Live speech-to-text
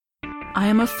I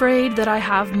am afraid that I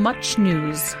have much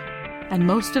news, and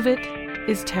most of it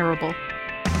is terrible.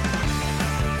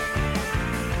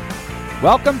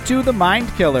 Welcome to The Mind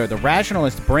Killer, the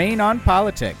rationalist brain on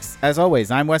politics. As always,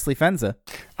 I'm Wesley Fenza.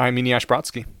 I'm Eneasz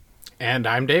Brodsky. And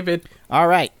I'm David. All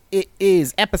right, it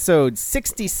is episode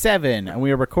 67, and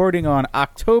we are recording on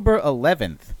October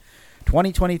 11th,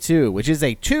 2022, which is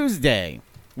a Tuesday.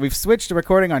 We've switched to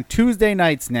recording on Tuesday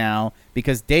nights now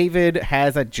because David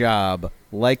has a job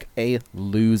like a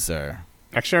loser.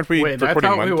 Actually, aren't we Wait, recording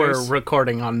I thought Mondays? we were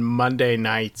recording on Monday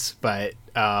nights, but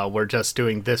we're just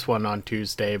doing this one on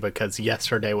Tuesday because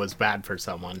yesterday was bad for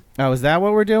someone. Oh, is that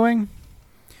what we're doing?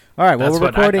 All right, well, That's we're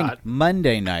what I recording thought.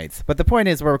 Monday nights. But the point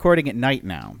is we're recording at night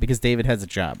now because David has a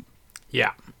job.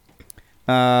 Yeah.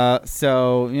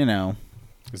 So, you know.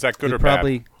 Is that good or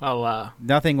probably, Well,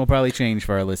 nothing will probably change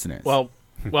for our listeners.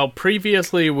 well,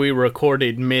 previously we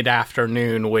recorded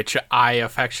mid-afternoon, which I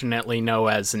affectionately know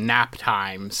as nap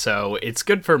time, so it's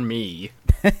good for me.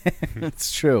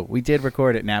 It's true. We did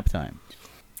record at nap time.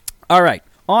 All right,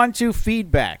 on to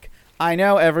feedback. I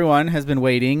know everyone has been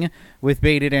waiting with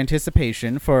bated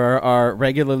anticipation for our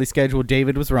regularly scheduled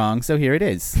David Was Wrong, so here it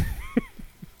is.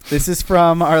 This is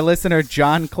from our listener,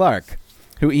 John Clark,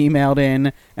 who emailed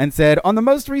in and said, on the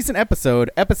most recent episode,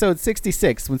 episode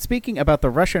 66, when speaking about the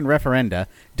Russian referenda,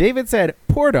 David said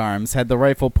port arms had the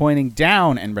rifle pointing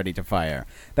down and ready to fire.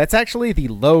 That's actually the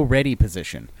low ready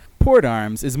position. Port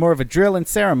arms is more of a drill and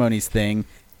ceremonies thing,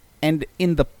 and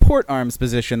in the port arms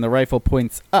position, the rifle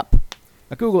points up.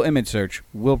 A Google image search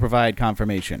will provide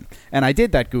confirmation. And I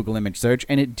did that Google image search,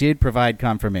 and it did provide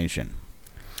confirmation.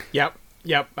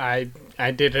 Yep, I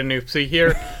did an oopsie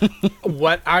here.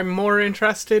 What I'm more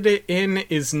interested in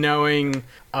is knowing,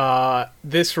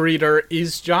 this reader,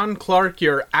 is John Clark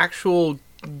your actual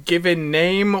given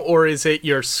name, or is it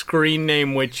your screen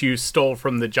name which you stole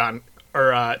from the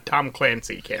Tom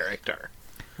Clancy character?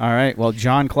 All right, well,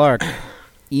 John Clark,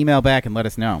 email back and let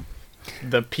us know.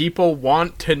 The people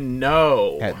want to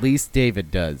know. At least David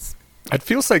does. It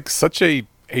feels like such a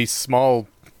small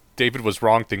David was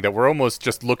wrong thing that we're almost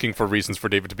just looking for reasons for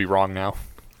David to be wrong now.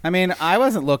 I mean, I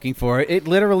wasn't looking for it. It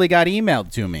literally got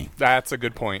emailed to me. That's a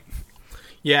good point.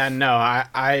 Yeah, no,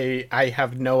 I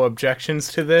have no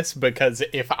objections to this, because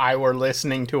if I were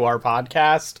listening to our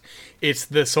podcast, it's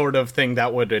the sort of thing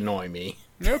that would annoy me.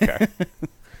 Okay.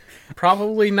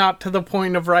 Probably not to the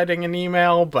point of writing an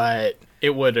email, but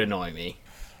it would annoy me.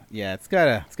 Yeah, it's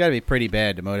gotta be pretty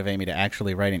bad to motivate me to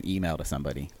actually write an email to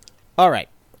somebody. All right,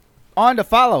 on to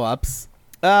follow-ups.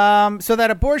 So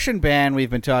that abortion ban we've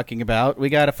been talking about, we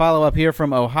got a follow-up here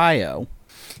from Ohio.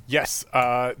 Yes,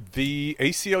 the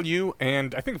ACLU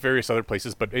and I think various other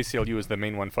places, but ACLU is the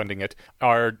main one funding it,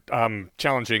 are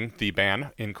challenging the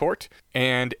ban in court.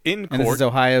 And in court... And this is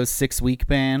Ohio's 6-week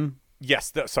ban?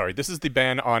 Yes, this is the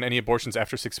ban on any abortions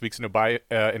after 6 weeks in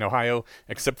Ohio,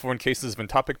 except for in cases of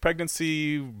ectopic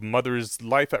pregnancy, mother's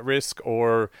life at risk,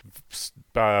 or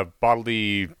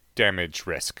bodily damage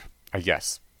risk, I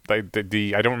guess. I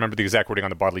don't remember the exact wording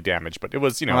on the bodily damage, but it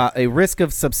was, a risk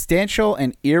of substantial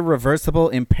and irreversible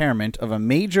impairment of a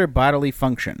major bodily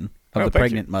function of the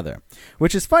pregnant mother.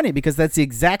 Which is funny because that's the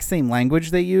exact same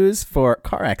language they use for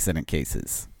car accident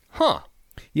cases. Huh.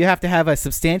 You have to have a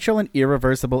substantial and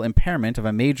irreversible impairment of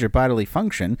a major bodily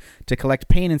function to collect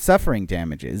pain and suffering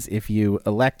damages if you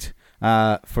elect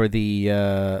for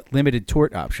the limited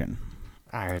tort option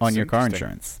on your car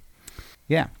insurance.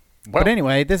 Yeah. Well, but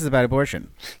anyway, this is about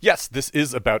abortion. Yes, this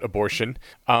is about abortion.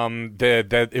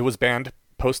 It was banned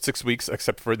post 6 weeks,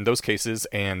 except for in those cases,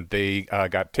 and they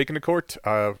got taken to court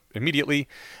immediately.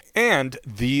 And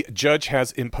the judge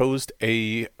has imposed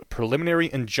a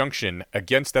preliminary injunction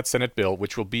against that Senate bill,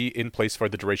 which will be in place for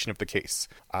the duration of the case.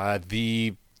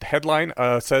 The headline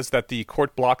says that the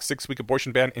court blocks 6-week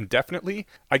abortion ban indefinitely.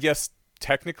 I guess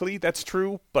technically that's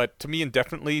true, but to me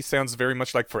indefinitely sounds very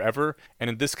much like forever. And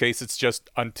in this case, it's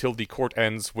just until the court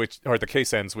ends, the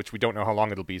case ends, which we don't know how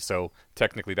long it'll be. So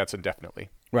technically that's indefinitely.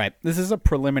 Right. This is a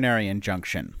preliminary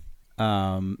injunction.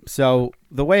 So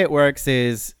the way it works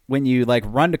is when you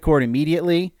run to court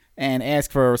immediately and ask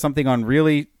for something on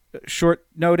really short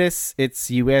notice,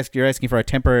 you're asking for a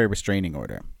temporary restraining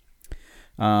order.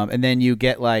 And then you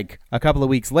get a couple of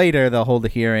weeks later, they'll hold a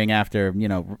hearing after,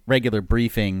 regular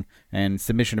briefing and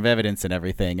submission of evidence and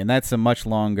everything. And that's a much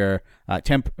longer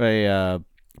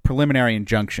preliminary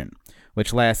injunction,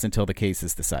 which lasts until the case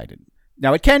is decided.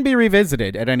 Now, it can be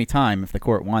revisited at any time if the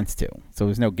court wants to. So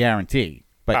there's no guarantee,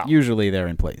 but usually they're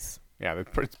in place. Yeah, it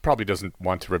probably doesn't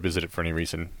want to revisit it for any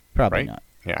reason. Probably right? not.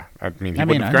 Yeah, he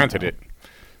wouldn't have granted it.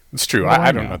 It's true. Well,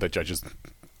 I don't know the judges.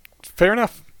 Fair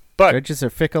enough. But judges are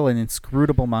fickle and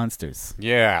inscrutable monsters.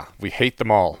 yeah, we hate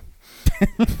them all.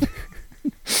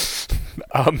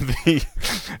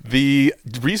 The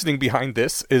reasoning behind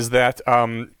this is that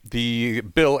the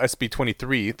bill SB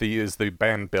 23 is the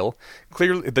ban bill.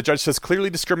 Clearly, the judge says clearly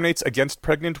discriminates against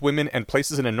pregnant women and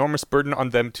places an enormous burden on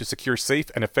them to secure safe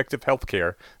and effective health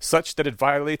care, such that it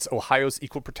violates Ohio's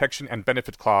Equal Protection and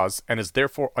Benefit Clause and is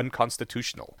therefore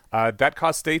unconstitutional. That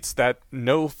clause states that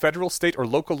no federal, state, or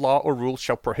local law or rule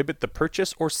shall prohibit the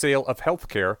purchase or sale of health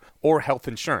care or health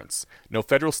insurance. No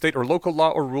federal, state, or local law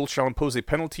or rule shall impose a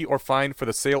penalty or fine for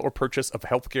the sale or purchase of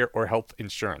health care or health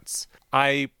insurance.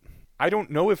 I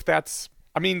don't know if that's...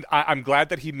 I mean, I'm glad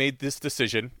that he made this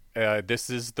decision.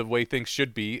 This is the way things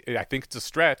should be. I think it's a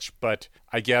stretch, but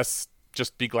I guess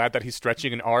just be glad that he's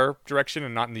stretching in our direction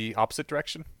and not in the opposite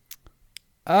direction.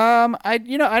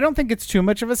 I don't think it's too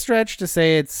much of a stretch to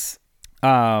say it's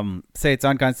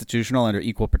unconstitutional under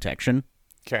equal protection.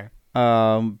 Okay.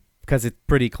 Because it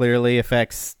pretty clearly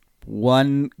affects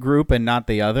one group and not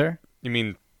the other. You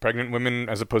mean pregnant women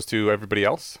as opposed to everybody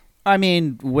else? I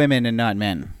mean women and not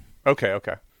men. Okay.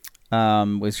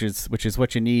 Which is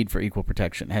what you need for equal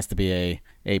protection. It has to be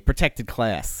a protected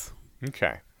class.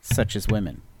 Okay. Such as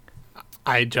women.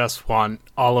 I just want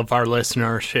all of our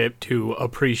listenership to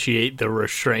appreciate the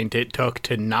restraint it took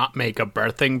to not make a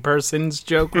birthing person's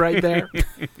joke right there.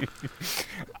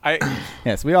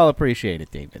 Yes, we all appreciate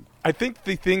it, David. I think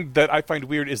the thing that I find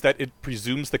weird is that it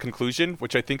presumes the conclusion,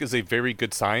 which I think is a very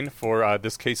good sign for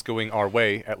this case going our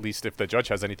way, at least if the judge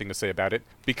has anything to say about it,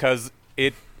 because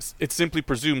it simply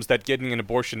presumes that getting an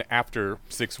abortion after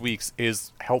 6 weeks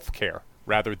is health care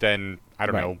rather than, I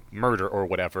don't know, murder or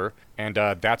whatever, and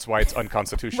that's why it's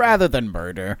unconstitutional. Rather than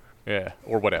murder. Yeah,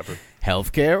 or whatever.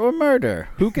 Healthcare or murder?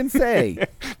 Who can say?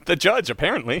 The judge,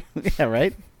 apparently. Yeah,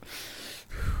 right?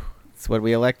 That's what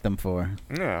we elect them for.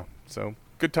 Yeah, so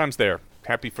good times there.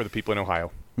 Happy for the people in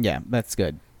Ohio. Yeah, that's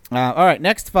good. All right,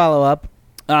 next follow-up.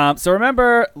 So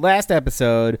remember last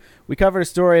episode, we covered a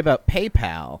story about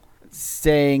PayPal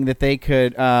saying that they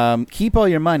could keep all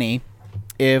your money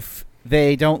if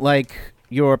they don't like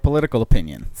your political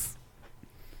opinions.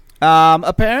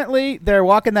 Apparently, they're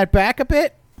walking that back a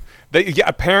bit.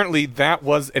 Apparently that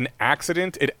was an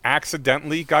accident. It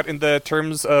accidentally got in the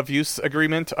terms of use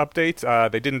agreement update.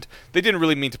 They didn't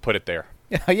really mean to put it there.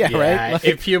 Yeah, right? Like,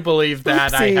 if you believe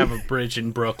that, oopsie. I have a bridge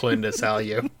in Brooklyn to sell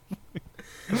you.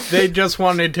 They just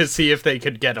wanted to see if they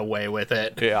could get away with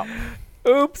it. Yeah.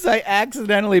 Oops, I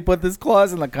accidentally put this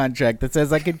clause in the contract that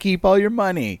says I can keep all your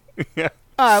money. Yeah.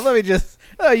 Let me just...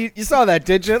 you saw that,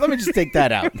 did you? Let me just take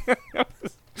that out.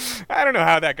 I don't know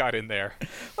how that got in there.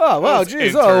 Oh, wow, Those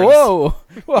geez. interns. Oh,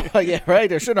 whoa. Well, yeah,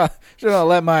 right. I should have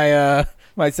let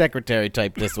my secretary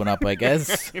type this one up, I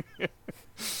guess.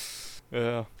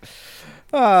 Yeah.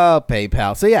 Oh,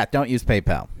 PayPal. So, yeah, don't use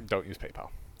PayPal. Don't use PayPal.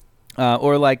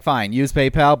 Or, fine, use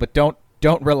PayPal, but don't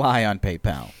rely on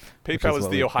PayPal. PayPal is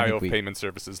what the I Ohio think of payment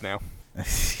services now.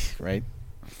 Right?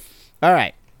 All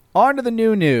right. On to the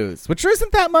new news, which there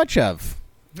isn't that much of.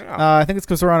 No. I think it's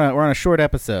because we're on a short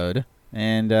episode,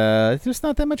 and there's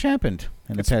not that much happened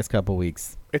in the past couple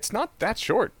weeks. It's not that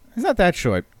short. It's not that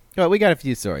short. But we got a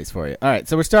few stories for you. All right,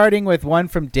 so we're starting with one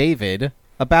from David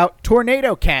about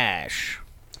Tornado Cash.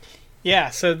 Yeah,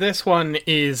 so this one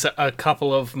is a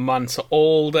couple of months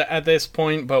old at this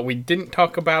point, but we didn't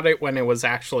talk about it when it was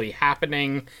actually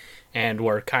happening, and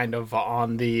we're kind of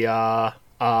on the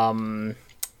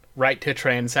right to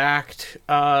transact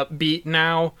beat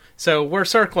now. So we're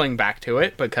circling back to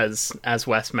it because, as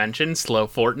Wes mentioned, slow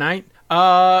fortnight.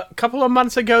 A couple of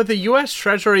months ago, the U.S.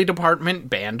 Treasury Department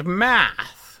banned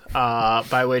math,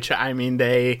 by which I mean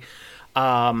they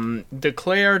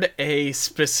declared a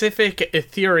specific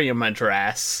Ethereum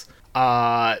address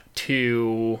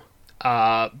to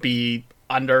be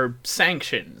under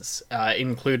sanctions,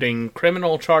 including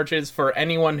criminal charges for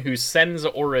anyone who sends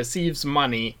or receives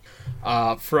money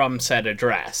from said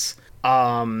address.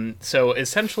 So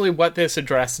essentially what this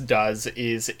address does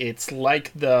is it's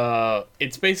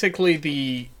basically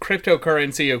the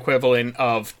cryptocurrency equivalent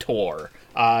of Tor.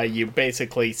 You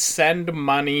basically send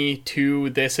money to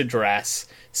this address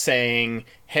saying,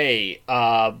 hey,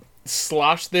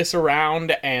 slosh this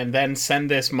around and then send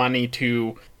this money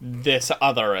to this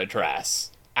other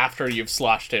address after you've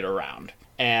sloshed it around.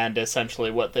 And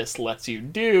essentially what this lets you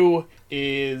do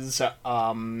is, so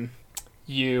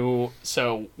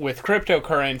with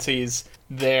cryptocurrencies,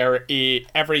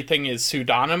 everything is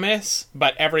pseudonymous,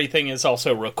 but everything is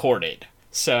also recorded.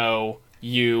 So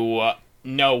you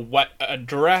know what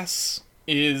address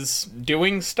is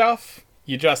doing stuff,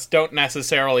 you just don't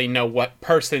necessarily know what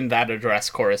person that address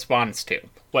corresponds to.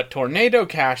 What Tornado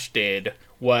Cash did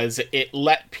was it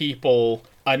let people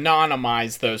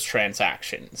anonymize those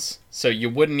transactions. So you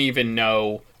wouldn't even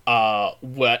know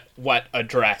what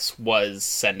address was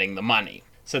sending the money.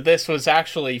 So this was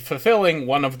actually fulfilling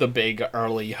one of the big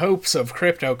early hopes of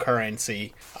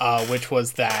cryptocurrency, which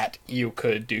was that you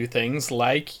could do things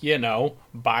like,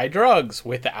 buy drugs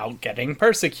without getting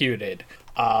persecuted.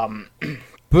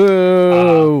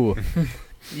 Boo!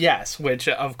 Yes, which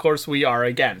of course we are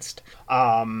against.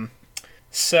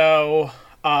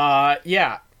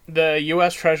 The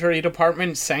U.S. Treasury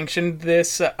Department sanctioned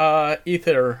this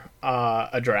Ether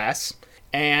address.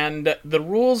 And the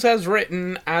rules as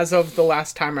written, as of the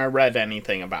last time I read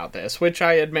anything about this, which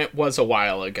I admit was a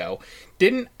while ago,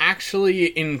 didn't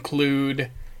actually include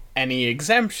any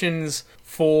exemptions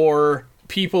for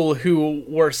people who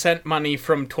were sent money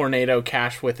from Tornado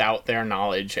Cash without their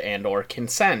knowledge and or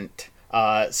consent.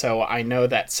 So I know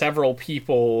that several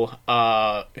people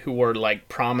who were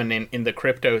prominent in the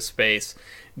crypto space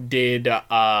did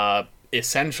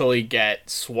essentially get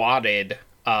swatted,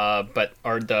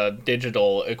 or the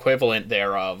digital equivalent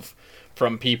thereof,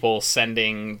 from people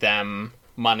sending them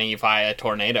money via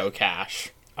Tornado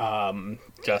Cash,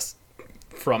 just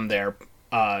from their,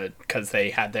 because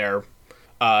they had their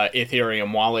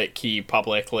Ethereum wallet key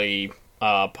publicly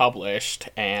published,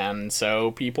 and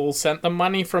so people sent them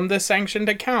money from this sanctioned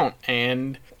account,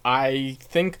 and I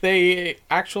think they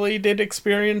actually did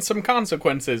experience some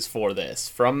consequences for this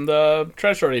from the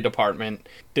Treasury Department,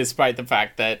 despite the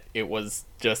fact that it was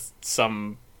just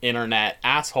some internet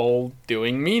asshole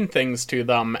doing mean things to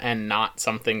them and not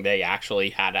something they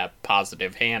actually had a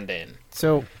positive hand in.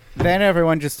 So then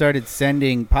everyone just started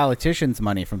sending politicians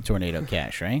money from Tornado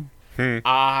Cash, right?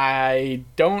 I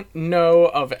don't know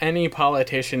of any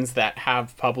politicians that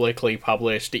have publicly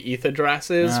published ETH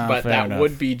addresses, but that enough.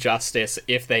 would be justice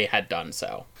if they had done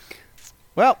so.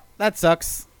 Well, that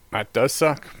sucks. That does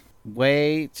suck.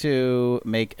 Way to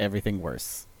make everything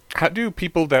worse. How do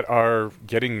people that are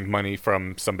getting money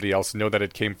from somebody else know that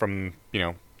it came from,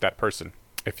 that person?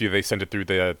 If they send it through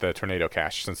the Tornado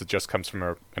Cash, since it just comes from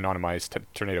an anonymized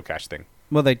Tornado Cash thing.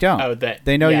 Well, they don't. Oh,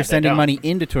 they know you're sending don't. money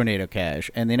into Tornado Cash,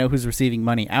 and they know who's receiving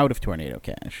money out of Tornado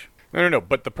Cash. No.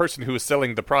 But the person who is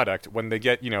selling the product, when they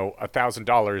get,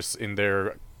 $1,000 in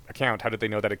their account, how did they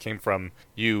know that it came from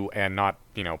you and not,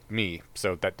 me?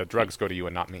 So that the drugs go to you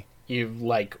and not me.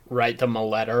 You, write them a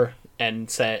letter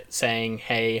and saying,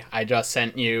 hey, I just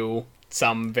sent you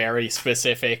some very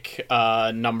specific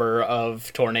number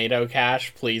of Tornado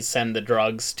Cash. Please send the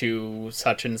drugs to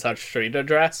such and such street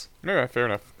address. Yeah, fair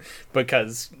enough.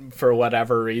 Because for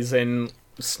whatever reason,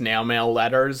 snail mail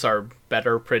letters are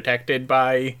better protected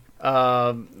by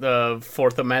the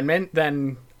Fourth Amendment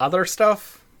than other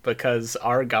stuff, because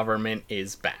our government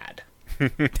is bad.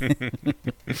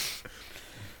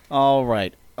 All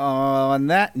right. On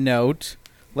that note,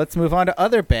 let's move on to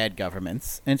other bad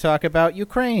governments and talk about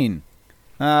Ukraine.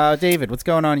 David, what's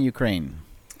going on in Ukraine?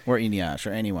 Or Eneasz,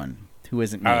 or anyone who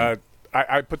isn't me.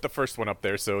 I put the first one up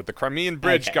there. So the Crimean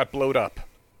Bridge got blowed up.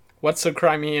 What's the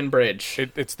Crimean Bridge?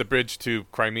 It's the bridge to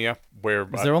Crimea, where...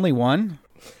 Is there only one?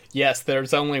 Yes,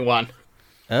 there's only one.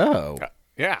 Oh.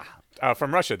 Yeah.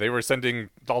 From Russia. They were sending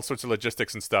all sorts of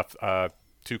logistics and stuff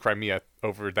to Crimea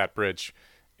over that bridge.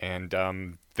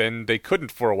 And then they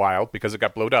couldn't for a while because it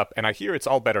got blowed up. And I hear it's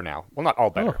all better now. Well, not all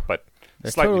better, but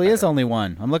there slightly totally better. is only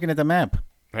one. I'm looking at the map.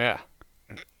 Yeah.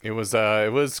 It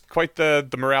was quite the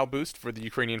morale boost for the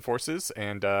Ukrainian forces,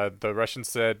 and the Russians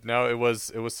said no, it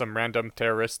was some random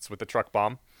terrorists with a truck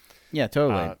bomb. Yeah,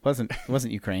 totally. It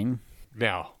wasn't Ukraine.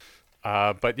 No.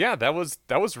 But yeah, that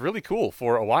was really cool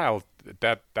for a while.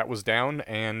 That was down,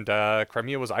 and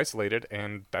Crimea was isolated,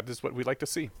 and that is what we like to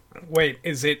see. Wait,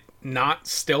 is it not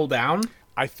still down?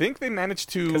 I think they managed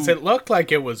to... Because it looked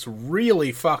like it was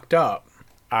really fucked up.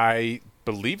 I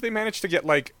believe they managed to get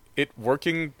it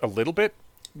working a little bit.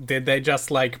 Did they just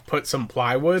put some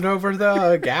plywood over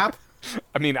the gap?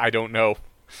 I mean, I don't know.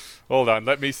 Hold on,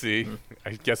 let me see.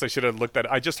 I guess I should have looked at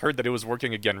it. I just heard that it was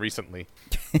working again recently.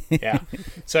 Yeah.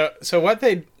 So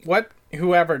what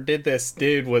whoever did this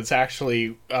did was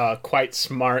actually quite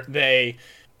smart. They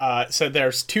so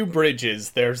there's two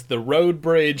bridges. There's the road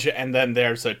bridge and then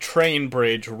there's a train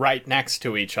bridge right next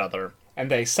to each other.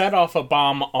 And they set off a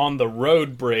bomb on the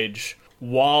road bridge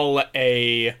while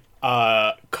a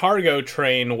cargo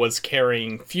train was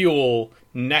carrying fuel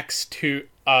next to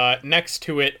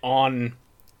it on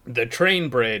the train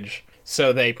bridge.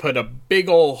 So they put a big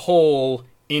ol' hole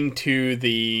into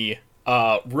the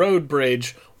road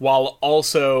bridge while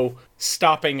also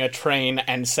stopping a train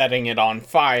and setting it on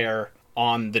fire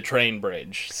on the train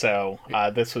bridge. So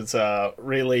this was a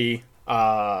really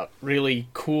really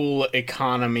cool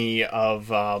economy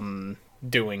of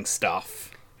doing stuff.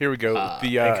 Here we go.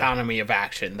 The economy of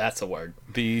action. That's a word.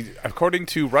 According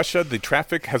to Russia, the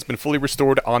traffic has been fully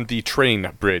restored on the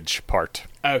train bridge part.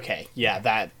 Okay,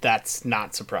 yeah, that's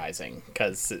not surprising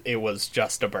because it was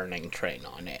just a burning train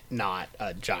on it, not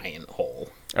a giant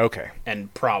hole. Okay.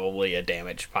 And probably a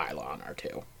damaged pylon or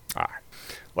two.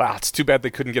 Wow, it's too bad they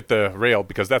couldn't get the rail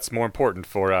because that's more important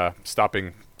for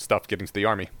stopping stuff getting to the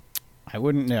army. I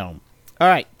wouldn't know. All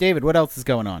right, David, what else is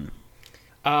going on?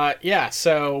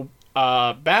 So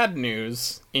bad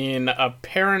news. In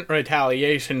apparent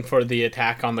retaliation for the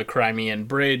attack on the Crimean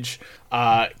Bridge,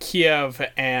 Kiev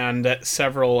and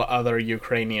several other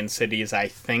Ukrainian cities, I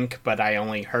think, but I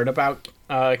only heard about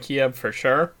Kiev for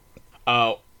sure,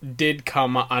 did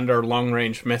come under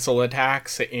long-range missile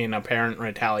attacks in apparent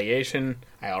retaliation.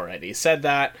 I already said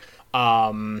that.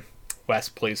 Wes,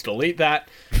 please delete that.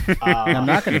 I'm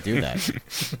not going to do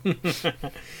that.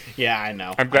 Yeah, I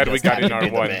know. I'm glad we got in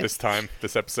R1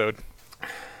 this episode.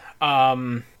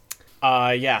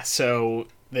 So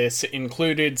this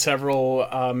included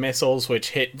several missiles which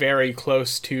hit very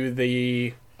close to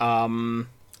the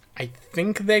I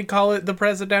think they call it the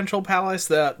presidential palace,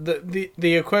 the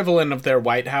equivalent of their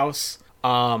White House.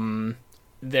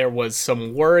 There was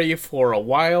some worry for a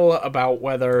while about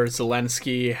whether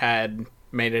Zelensky had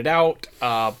made it out,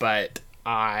 but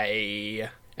I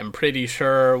am pretty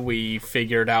sure we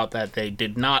figured out that they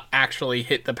did not actually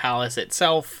hit the palace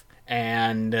itself,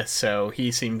 and so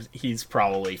he's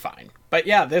probably fine. But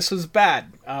yeah, this was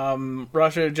bad.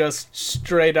 Russia just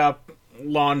straight up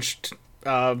launched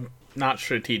not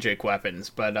strategic weapons,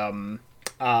 but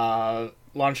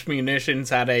launched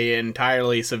munitions at a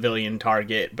entirely civilian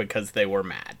target because they were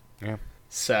mad. Yeah.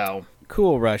 So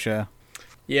cool, Russia.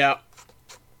 Yeah.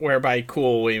 Whereby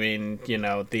cool, we mean,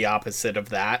 the opposite of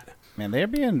that. Man, they're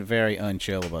being very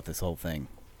unchill about this whole thing.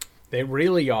 They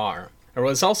really are. There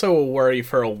was also a worry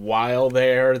for a while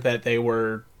there that they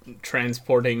were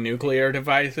transporting nuclear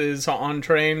devices on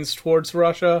trains towards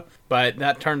Russia, but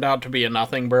that turned out to be a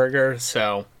nothing burger,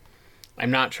 so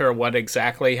I'm not sure what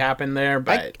exactly happened there,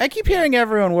 but I keep hearing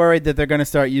everyone worried that they're going to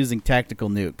start using tactical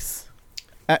nukes.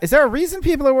 Is there a reason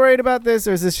people are worried about this,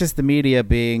 or is this just the media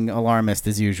being alarmist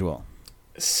as usual?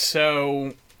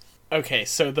 So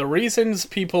the reasons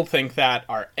people think that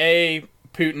are A,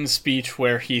 Putin's speech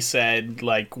where he said,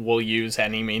 we'll use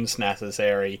any means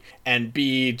necessary, and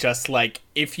B, just,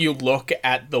 if you look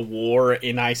at the war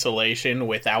in isolation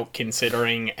without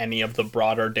considering any of the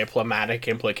broader diplomatic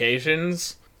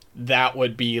implications, that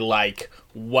would be,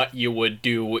 what you would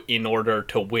do in order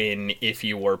to win if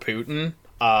you were Putin.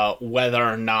 Whether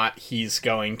or not he's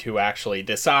going to actually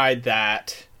decide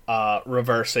that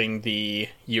reversing the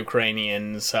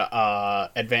Ukrainians'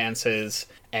 advances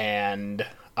and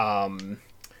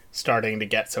starting to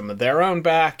get some of their own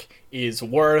back is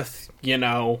worth,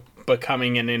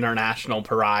 becoming an international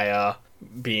pariah,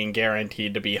 being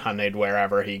guaranteed to be hunted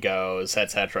wherever he goes,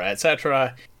 etc.,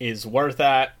 is worth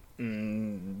that.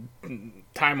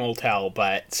 Time will tell,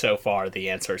 but so far the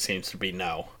answer seems to be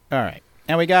no. All right.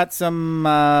 And we got some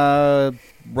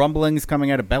rumblings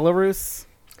coming out of Belarus.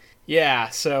 Yeah,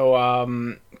 so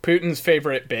Putin's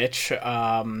favorite bitch,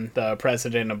 the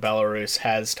president of Belarus,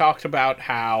 has talked about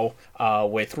how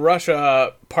with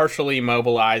Russia partially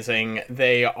mobilizing,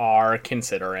 they are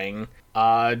considering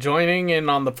joining in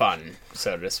on the fun,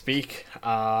 so to speak.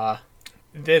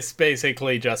 This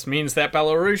basically just means that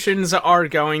Belarusians are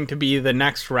going to be the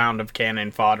next round of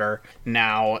cannon fodder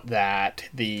now that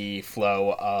the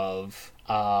flow of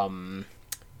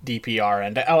DPR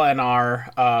and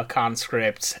LNR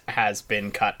conscripts has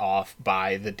been cut off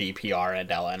by the DPR and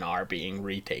LNR being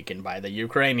retaken by the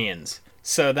Ukrainians.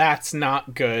 So that's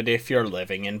not good if you're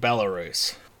living in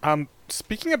Belarus.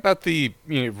 Speaking about the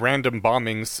random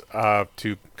bombings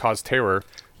to cause terror,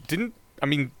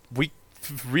 we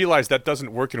realized that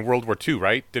doesn't work in World War II,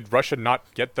 right? Did Russia not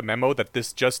get the memo that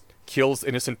this just kills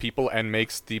innocent people and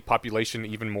makes the population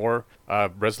even more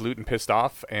resolute and pissed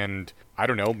off? And I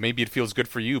don't know, maybe it feels good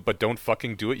for you, but don't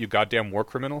fucking do it, you goddamn war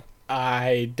criminal.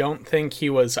 I don't think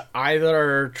he was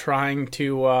either trying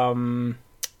to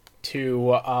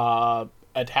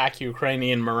attack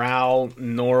Ukrainian morale,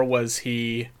 nor was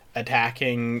he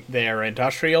attacking their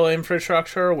industrial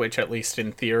infrastructure, which at least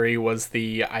in theory was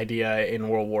the idea in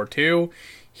World War II.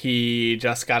 He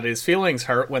just got his feelings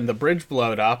hurt when the bridge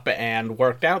blowed up and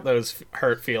worked out those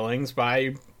hurt feelings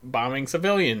by bombing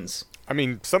civilians.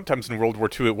 Sometimes in World War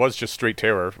II it was just straight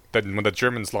terror. Then when the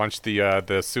Germans launched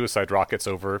the suicide rockets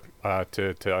over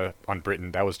on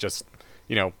Britain, that was just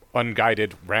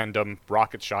unguided random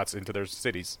rocket shots into their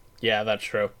cities. Yeah, that's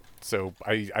true. So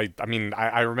I mean,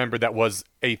 I remember that was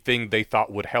a thing they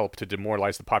thought would help to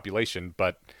demoralize the population,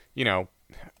 but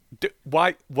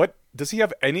why? What does he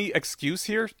have any excuse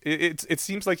here? It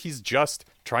seems like he's just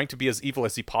trying to be as evil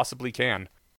as he possibly can.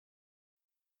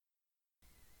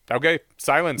 Okay,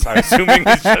 silence. I'm assuming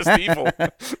he's just evil.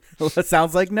 Well, it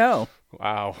sounds like no.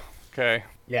 Wow. Okay.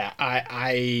 Yeah,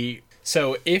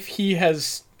 so if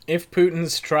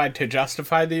Putin's tried to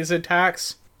justify these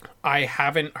attacks, I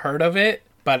haven't heard of it,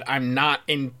 but I'm not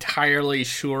entirely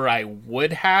sure I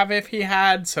would have if he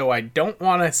had, so I don't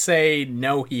want to say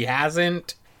no, he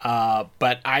hasn't,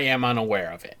 but I am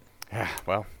unaware of it.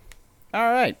 Well.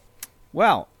 All right.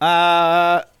 Well,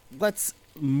 let's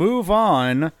move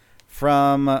on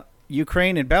from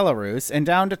Ukraine and Belarus and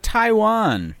down to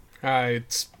Taiwan.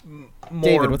 It's more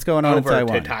David, what's going on in over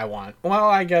Taiwan? to Taiwan. Well,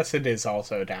 I guess it is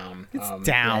also down. It's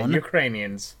down. Yeah,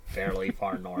 Ukrainian's fairly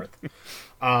far north.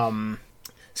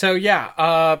 So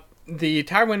yeah, the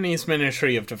Taiwanese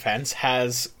Ministry of Defense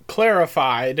has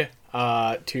clarified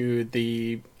to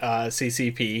the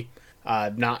CCP,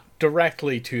 not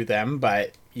directly to them,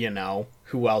 but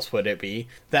who else would it be,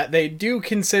 that they do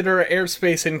consider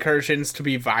airspace incursions to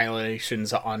be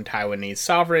violations on Taiwanese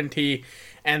sovereignty,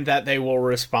 and that they will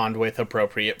respond with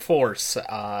appropriate force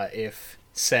if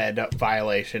said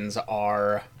violations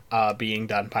are being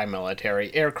done by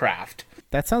military aircraft.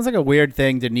 That sounds like a weird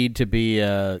thing to need to be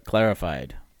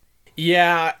clarified.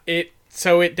 Yeah, it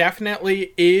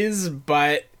definitely is,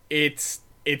 but it's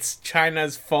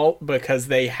China's fault because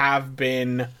they have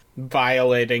been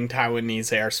violating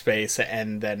Taiwanese airspace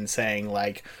and then saying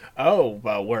like, oh,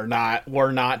 but we're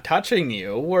not touching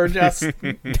you. We're just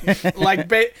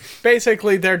like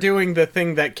basically they're doing the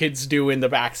thing that kids do in the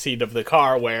backseat of the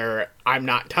car where I'm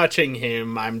not touching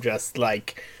him. I'm just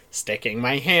like sticking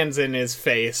my hands in his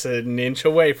face an inch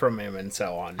away from him and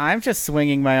so on. I'm just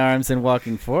swinging my arms and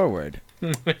walking forward.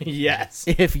 Yes.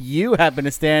 If you happen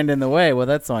to stand in the way, well,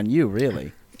 that's on you,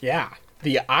 really. Yeah.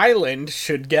 The island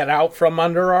should get out from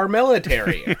under our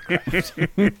military aircraft.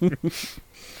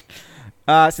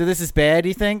 So this is bad,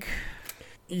 you think?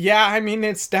 Yeah, I mean,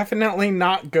 it's definitely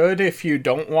not good if you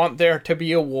don't want there to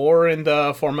be a war in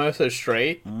the Formosa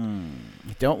Strait. You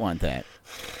don't want that.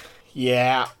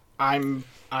 Yeah,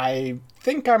 I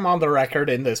think I'm on the record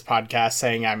in this podcast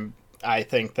saying I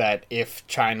think that if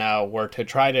China were to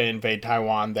try to invade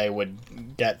Taiwan, they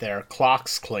would get their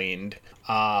clocks cleaned.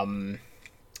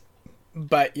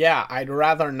 But yeah, I'd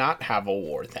rather not have a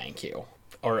war, thank you.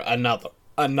 Or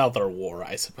another war,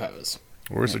 I suppose.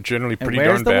 Wars are generally pretty and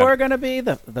darn bad. Where's the war going to be?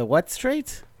 The what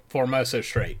strait? Formosa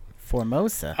Strait.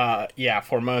 Formosa. Yeah,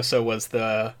 Formosa was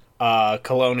the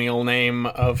colonial name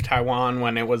of Taiwan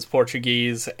when it was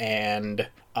Portuguese, and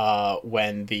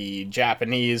when the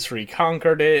Japanese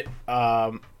conquered it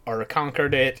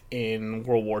in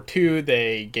World War II,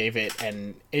 they gave it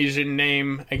an Asian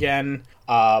name again,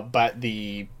 but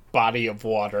the body of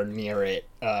water near it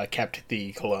kept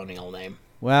the colonial name.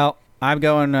 Well, I'm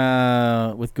going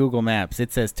with Google Maps.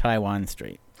 It says Taiwan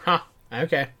Strait. Huh,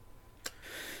 okay.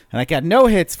 And I got no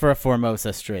hits for a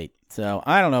Formosa Strait. So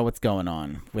I don't know what's going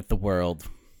on with the world.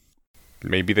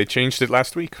 Maybe they changed it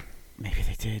last week. Maybe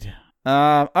they did.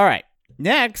 All right.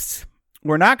 Next,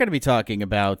 we're not going to be talking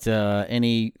about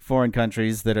any foreign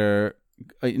countries that are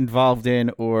involved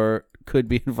in or could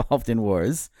be involved in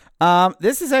wars.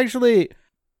 This is actually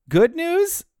good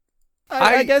news,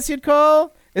 I guess you'd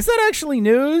call. Is that actually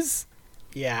news?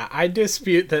 Yeah, I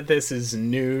dispute that this is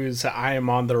news. I am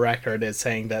on the record as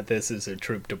saying that this is a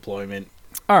troop deployment.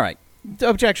 All right.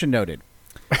 Objection noted.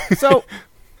 So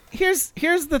here's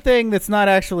the thing that's not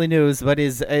actually news, but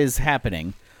is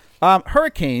happening.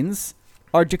 Hurricanes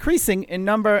are decreasing in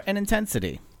number and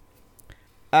intensity.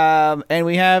 And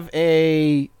we have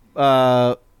a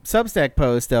Substack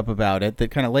post up about it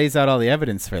that kind of lays out all the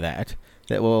evidence for that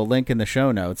we'll link in the show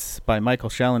notes by Michael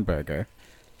Schellenberger.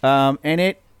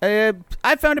 And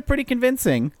I found it pretty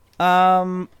convincing.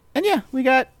 And yeah, we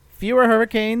got fewer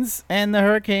hurricanes, and the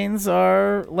hurricanes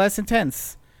are less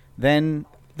intense than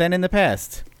in the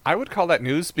past. I would call that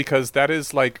news because that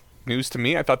is like news to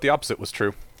me. I thought the opposite was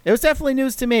true. It was definitely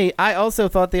news to me. I also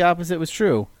thought the opposite was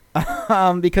true.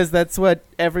 Because that's what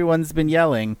everyone's been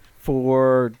yelling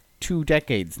for 2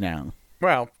 decades now.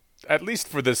 Well, at least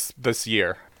for this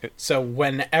year. So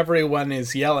when everyone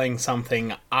is yelling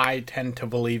something, I tend to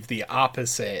believe the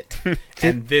opposite,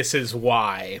 and this is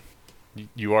why.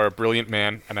 You are a brilliant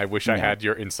man, and I wish I had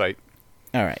your insight.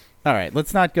 All right.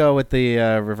 Let's not go with the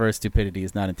reverse stupidity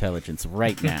is not intelligence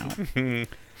right now.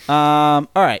 All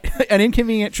right. An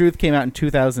Inconvenient Truth came out in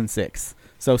 2006.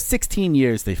 So 16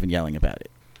 years they've been yelling about it.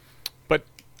 But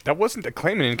That wasn't a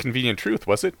claim in Inconvenient Truth,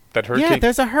 was it? That hurricane? Yeah,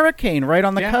 there's a hurricane right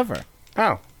on the Yeah. cover.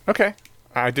 Oh, okay.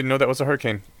 I didn't know that was a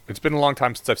hurricane. It's been a long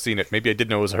time since I've seen it. Maybe I did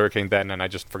know it was a hurricane then, and I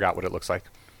just forgot what it looks like.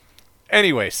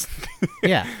 Anyways.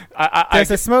 Yeah.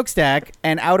 There's a smokestack,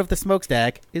 and out of the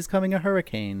smokestack is coming a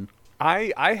hurricane.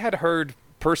 I had heard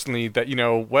personally that,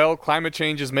 climate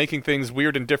change is making things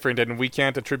weird and different, and we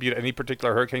can't attribute any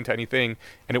particular hurricane to anything.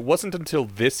 And it wasn't until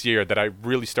this year that I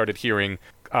really started hearing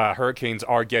hurricanes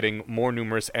are getting more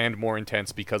numerous and more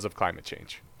intense because of climate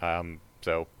change.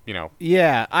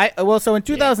 Yeah, so in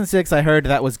 2006 I heard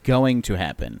that was going to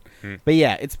happen. But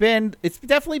yeah, it's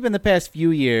definitely been the past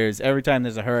few years. Every time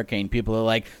there's a hurricane, people are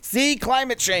like, "See,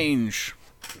 climate change."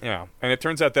 Yeah, and it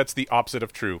turns out that's the opposite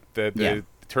of true. The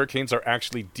hurricanes are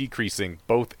actually decreasing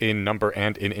both in number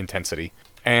and in intensity.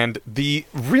 And the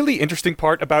really interesting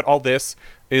part about all this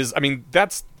is,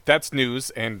 that's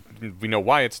news, and we know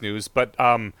why it's news. But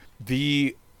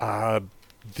the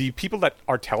people that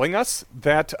are telling us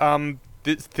that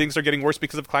things are getting worse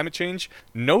because of climate change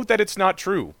know that it's not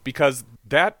true, because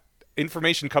that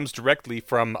information comes directly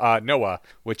from NOAA,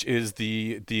 which is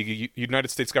the United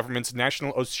States government's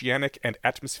National Oceanic and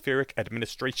Atmospheric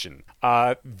Administration.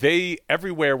 They,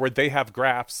 everywhere where they have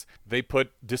graphs, they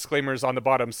put disclaimers on the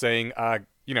bottom saying,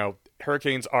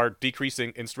 hurricanes are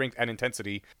decreasing in strength and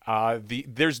intensity.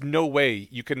 There's no way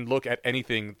you can look at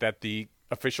anything that the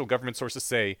official government sources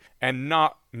say and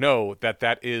not know that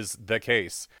that is the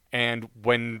case. And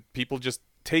when people just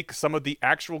take some of the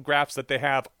actual graphs that they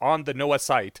have on the NOAA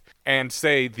site and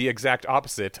say the exact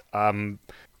opposite,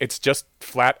 it's just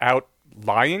flat out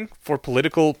lying for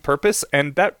political purpose.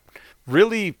 And that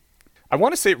really, I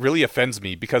want to say it really offends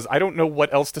me, because I don't know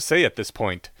what else to say at this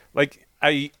point. Like,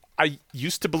 I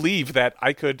used to believe that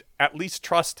I could at least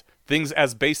trust things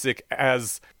as basic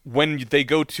as when they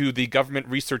go to the government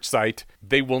research site,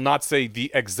 they will not say the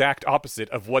exact opposite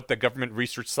of what the government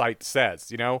research site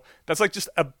says. That's like just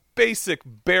a basic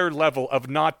bare level of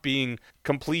not being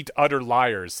complete utter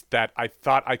liars that I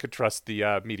thought I could trust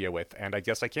the media with, and I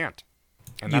guess I can't.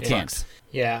 And that sucks.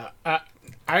 Yeah.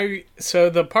 So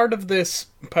the part of this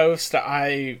post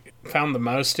I found the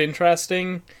most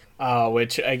interesting,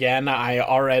 which again I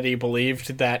already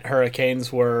believed that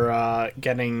hurricanes were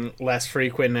getting less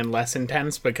frequent and less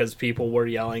intense because people were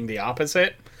yelling the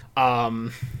opposite.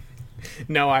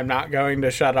 No, I'm not going to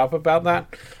shut up about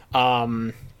that.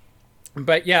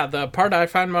 But yeah, the part I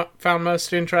found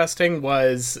most interesting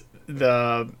was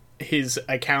his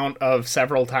account of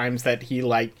several times that he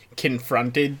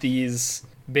confronted these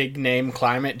big name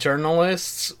climate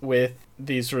journalists with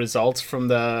these results from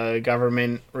the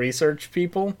government research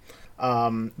people,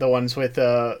 the ones with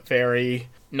a very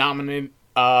nominatively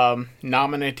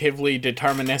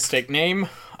deterministic name,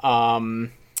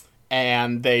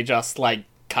 and they just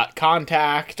cut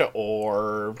contact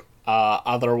or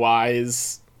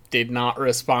otherwise did not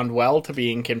respond well to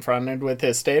being confronted with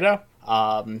his data.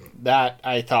 That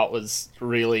I thought was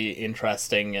really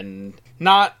interesting and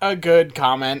not a good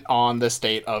comment on the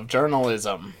state of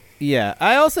journalism. Yeah,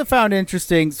 I also found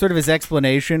interesting sort of his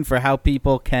explanation for how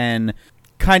people can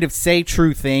kind of say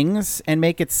true things and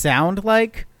make it sound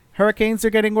like hurricanes are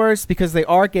getting worse, because they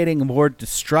are getting more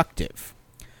destructive.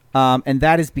 And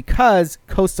that is because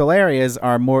coastal areas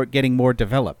are getting more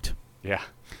developed. Yeah.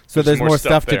 So there's more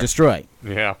stuff to destroy.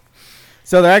 Yeah.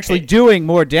 So they're actually doing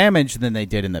more damage than they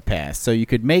did in the past. So you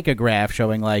could make a graph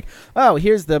showing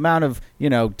here's the amount of,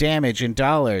 damage in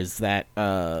dollars that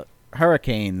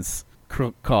hurricanes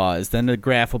caused. Then the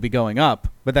graph will be going up.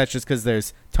 But that's just because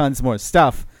there's tons more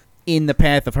stuff in the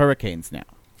path of hurricanes now.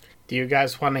 Do you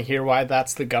guys want to hear why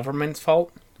that's the government's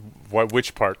fault?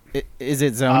 Which part? Is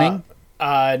it zoning?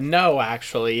 No,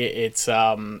 actually. It's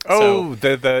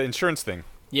the insurance thing.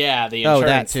 Yeah, the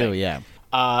insurance that too, thing. yeah.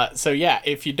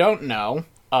 If you don't know,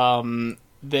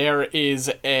 there is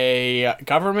a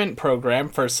government program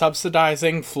for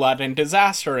subsidizing flood and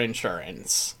disaster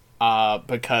insurance,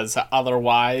 because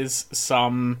otherwise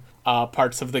some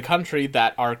parts of the country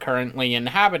that are currently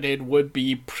inhabited would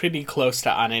be pretty close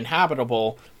to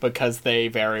uninhabitable because they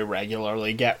very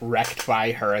regularly get wrecked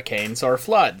by hurricanes or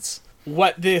floods.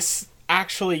 What this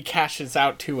actually cashes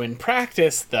out to in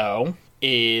practice, though,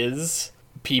 is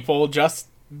people just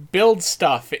build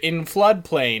stuff in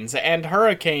floodplains and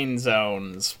hurricane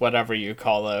zones, whatever you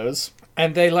call those,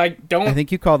 and they don't. I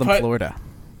think you call them Florida.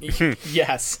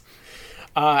 Yes,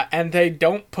 and they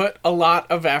don't put a lot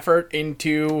of effort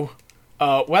into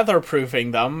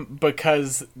weatherproofing them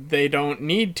because they don't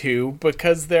need to,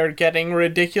 because they're getting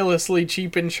ridiculously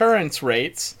cheap insurance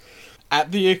rates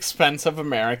at the expense of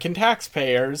American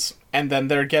taxpayers, and then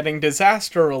they're getting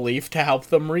disaster relief to help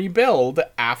them rebuild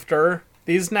after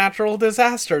these natural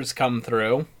disasters come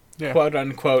through, Yeah. quote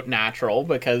unquote natural,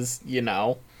 because, you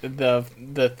know,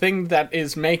 the thing that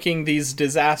is making these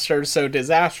disasters so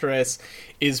disastrous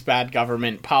is bad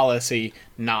government policy,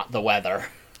 not the weather.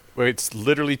 Well, it's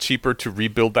literally cheaper to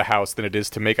rebuild the house than it is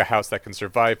to make a house that can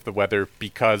survive the weather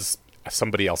because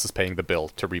somebody else is paying the bill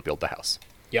to rebuild the house.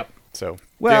 Yep. So,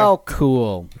 Well,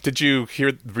 cool. did you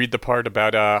read the part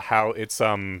about how it's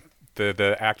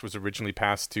the act was originally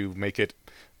passed to make it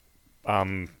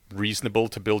reasonable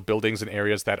to build buildings in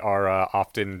areas that are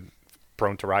often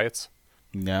prone to riots?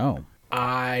 No.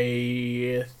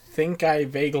 I think I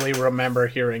vaguely remember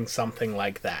hearing something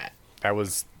like that. That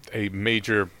was a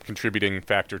major contributing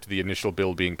factor to the initial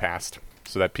bill being passed,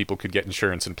 so that people could get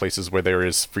insurance in places where there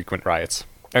is frequent riots,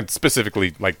 and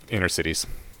specifically like inner cities.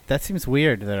 That seems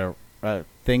weird that a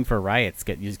thing for riots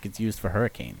gets used for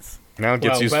hurricanes. Now it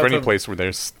gets Well, used for any place where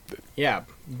there's. Yeah,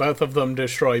 both of them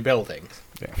destroy buildings.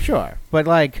 Sure, but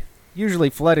like usually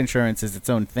flood insurance is its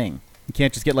own thing. You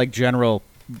can't just get like general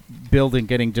building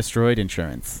getting destroyed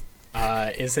insurance.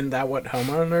 Isn't that what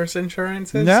homeowners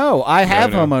insurance is? No, I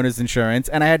have no. homeowners insurance,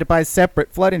 and I had to buy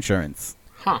separate flood insurance.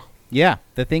 Huh. Yeah,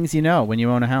 the things you know when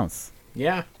you own a house.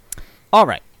 Yeah. All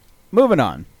right, moving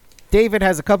on. David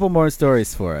has a couple more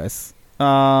stories for us.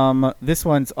 This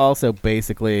one's also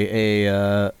basically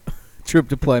a troop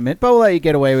deployment, but we'll let you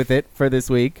get away with it for this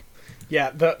week.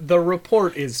 Yeah, the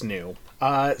report is new.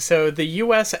 So the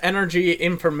U.S. Energy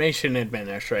Information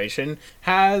Administration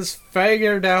has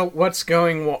figured out what's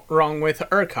going wrong with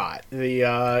ERCOT,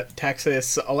 the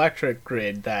Texas electric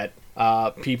grid that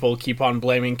people keep on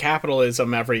blaming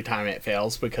capitalism every time it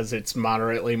fails because it's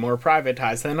moderately more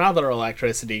privatized than other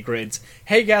electricity grids.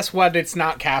 Hey, guess what? It's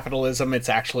not capitalism. It's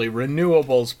actually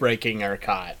renewables breaking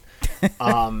ERCOT.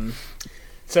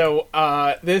 So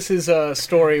this is a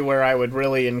story where I would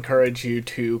really encourage you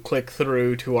to click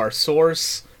through to our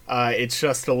source. It's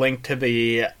just a link to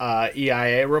the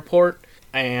EIA report.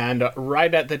 And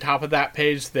right at the top of that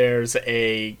page, there's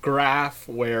a graph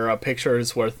where a picture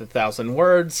is worth 1,000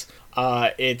 words.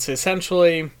 It's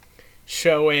essentially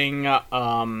showing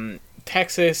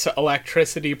Texas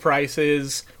electricity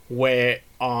prices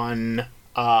on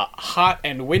hot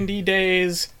and windy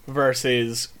days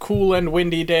versus cool and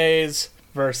windy days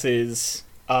versus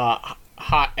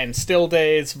hot and still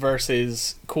days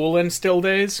versus cool and still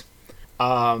days.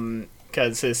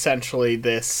 Because essentially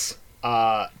this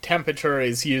temperature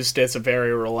is used as a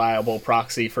very reliable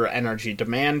proxy for energy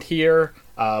demand here,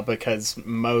 because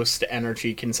most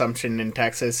energy consumption in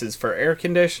Texas is for air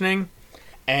conditioning.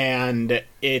 And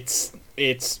it's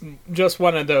just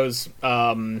one of those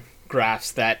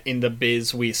graphs that in the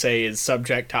biz we say is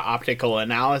subject to optical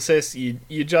analysis.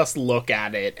 You just look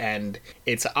at it and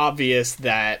it's obvious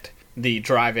that the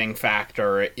driving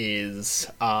factor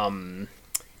is how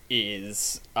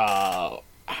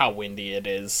windy it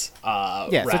is.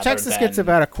 Yeah, so Texas gets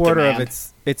about a quarter of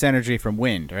its energy from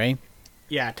wind, right?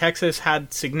 Yeah, Texas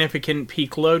had significant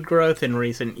peak load growth in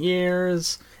recent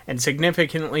years and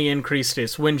significantly increased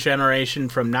its wind generation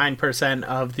from 9%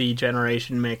 of the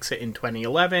generation mix in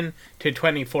 2011 to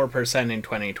 24% in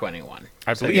 2021.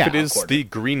 I believe it is the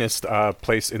greenest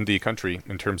place in the country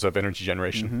in terms of energy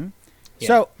generation. Mm-hmm. Yeah.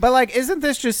 So, but like, isn't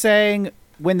this just saying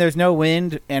when there's no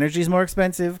wind, energy's more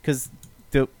expensive because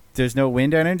there's no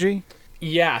wind energy?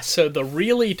 Yeah, so the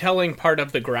really telling part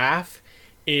of the graph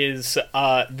is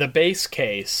the base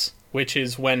case, which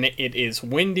is when it is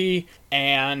windy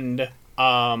and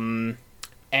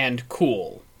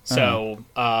cool. So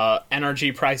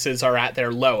energy prices are at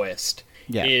their lowest.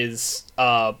 Yeah. Is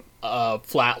a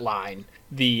flat line.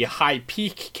 The high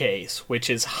peak case, which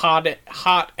is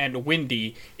hot and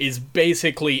windy, is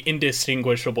basically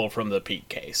indistinguishable from the peak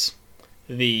case.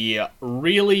 The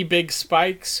really big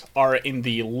spikes are in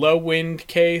the low wind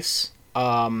case,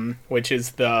 which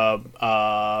is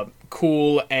the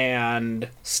cool and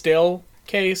still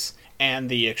case, and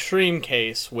the extreme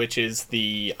case, which is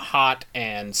the hot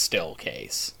and still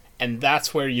case. And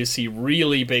that's where you see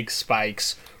really big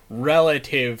spikes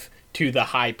relative to the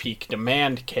high peak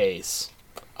demand case,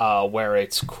 where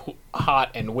it's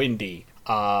hot and windy,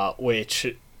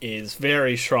 which is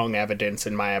very strong evidence,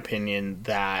 in my opinion,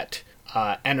 that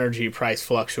energy price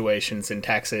fluctuations in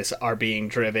Texas are being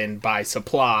driven by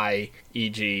supply,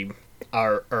 i.e.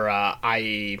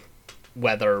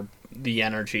 whether the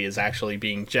energy is actually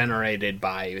being generated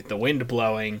by the wind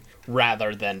blowing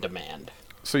rather than demand.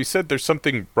 So you said there's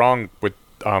something wrong with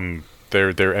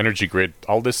their energy grid.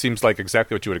 All this seems like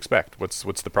exactly what you would expect.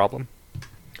 What's the problem?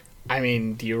 I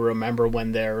mean, do you remember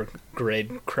when their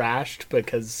grid crashed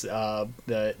because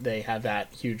they had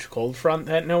that huge cold front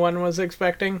that no one was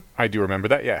expecting? I do remember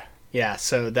that, yeah. Yeah,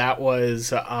 so that was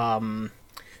that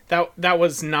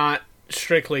was not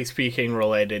strictly speaking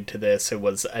related to this. It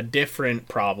was a different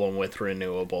problem with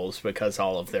renewables because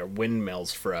all of their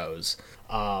windmills froze.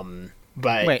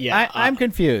 But Wait, yeah, I'm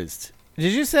confused.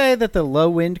 Did you say that the low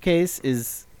wind case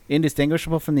is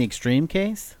indistinguishable from the extreme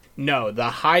case? no, the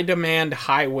high demand,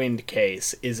 high wind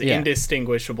case is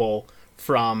indistinguishable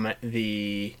from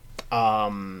the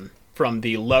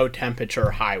low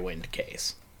temperature, high wind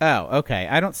case. Oh, okay.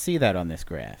 I don't see that on this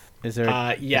graph. Is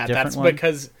there? Yeah, a that's one?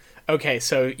 because. Okay,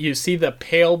 so you see the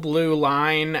pale blue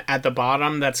line at the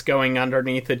bottom that's going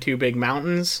underneath the two big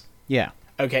mountains? Yeah.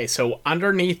 Okay, so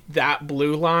underneath that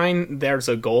blue line, there's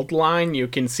a gold line. You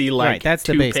can see Right, that's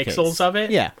the 2 base pixels case. of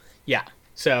it. Yeah. Yeah.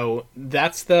 So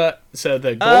that's the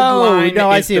gold Oh, line. no,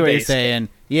 I is see the what you're base saying.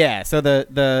 Yeah, so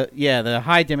the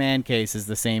high demand case is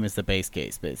the same as the base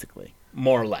case, basically. case.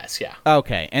 More or less, yeah.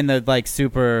 Okay, and the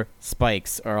super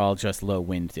spikes are all just low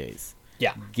wind days.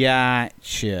 Yeah.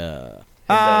 Gotcha.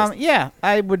 And Yeah,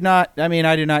 I would not. I mean,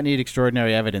 I do not need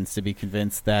extraordinary evidence to be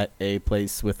convinced that a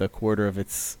place with a quarter of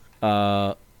its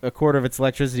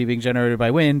electricity being generated by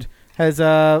wind has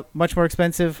much more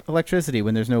expensive electricity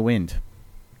when there's no wind.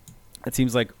 That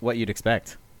seems like what you'd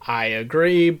expect. I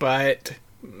agree, but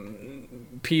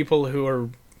people who are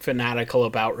fanatical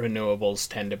about renewables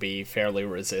tend to be fairly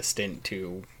resistant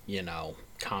to,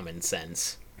 common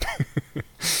sense.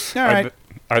 All right.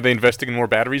 Are they investing in more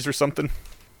batteries or something?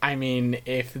 I mean,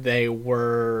 if they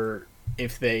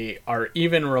are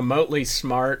even remotely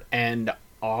smart and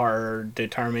are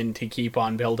determined to keep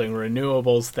on building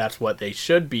renewables, that's what they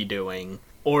should be doing.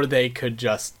 Or they could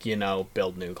just,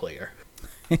 build nuclear.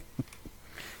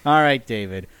 All right,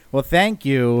 David. Well, thank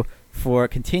you for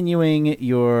continuing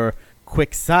your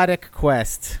quixotic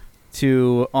quest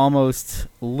to almost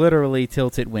literally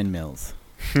tilted windmills.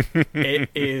 It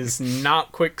is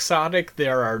not quixotic.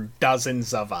 There are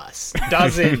dozens of us.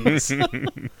 Dozens.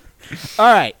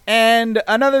 All right, and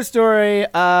another story,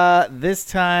 this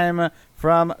time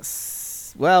from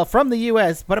the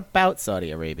U.S., but about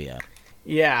Saudi Arabia.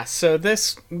 Yeah, so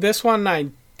this one I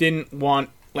didn't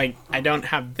want, I don't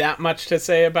have that much to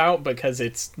say about because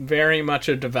it's very much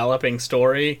a developing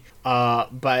story.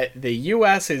 But the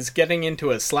U.S. is getting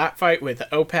into a slap fight with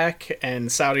OPEC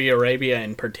and Saudi Arabia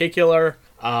in particular.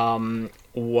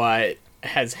 What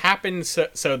has happened,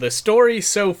 so the story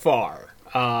so far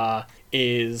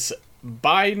is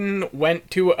Biden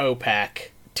went to OPEC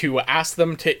to ask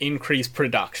them to increase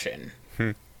production.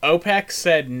 OPEC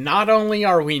said, not only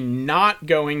are we not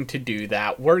going to do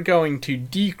that, we're going to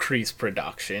decrease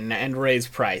production and raise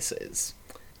prices.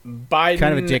 Biden,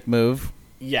 Kind of a dick move.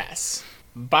 Yes.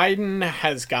 Biden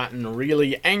has gotten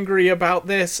really angry about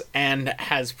this and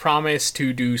has promised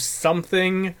to do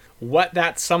something. What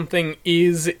that something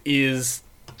is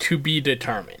to be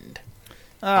determined.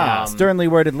 Sternly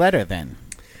worded letter, then.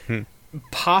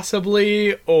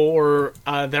 Possibly, or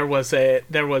there was a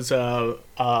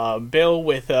bill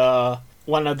with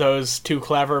one of those too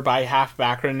clever by half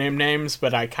acronym names,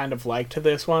 but I kind of liked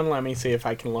this one. Let me see if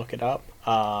I can look it up.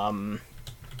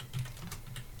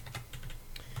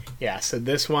 Yeah, so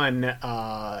this one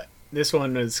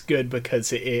was good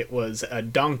because it was a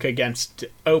dunk against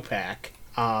OPEC,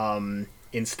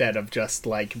 instead of just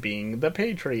being the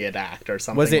Patriot Act or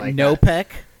something. Was it like NOPEC? that.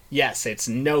 Yes, it's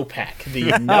NOPEC,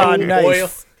 the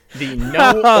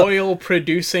No Oil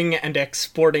Producing and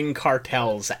Exporting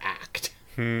Cartels Act.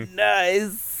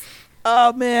 Nice.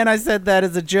 Oh man, I said that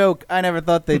as a joke. I never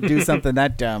thought they'd do something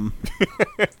that dumb.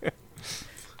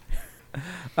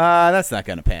 That's not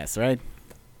gonna pass, right?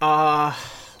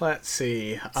 Let's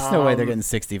see. There's no way they're getting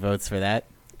 60 votes for that.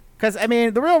 Because, I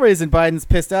mean, the real reason Biden's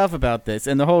pissed off about this,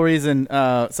 and the whole reason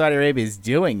Saudi Arabia is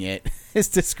doing it, is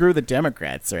to screw the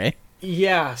Democrats, right?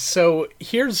 Yeah, so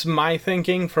here's my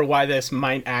thinking for why this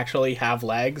might actually have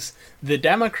legs. The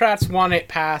Democrats want it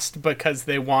passed because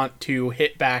they want to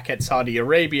hit back at Saudi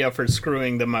Arabia for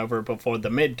screwing them over before the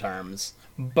midterms.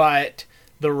 But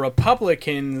the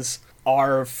Republicans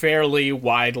are fairly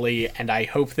widely, and I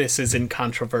hope this isn't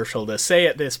controversial to say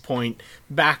at this point,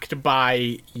 backed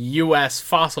by U.S.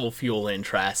 fossil fuel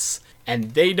interests,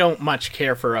 and they don't much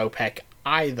care for OPEC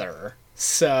either.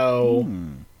 So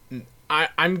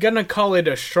I'm gonna call it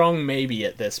a strong maybe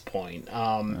at this point.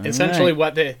 Essentially,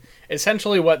 right.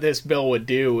 what this bill would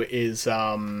do is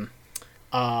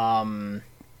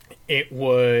it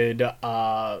would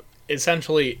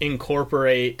essentially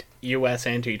incorporate U.S.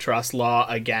 antitrust law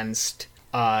against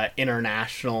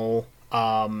international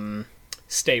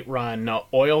state-run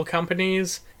oil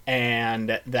companies,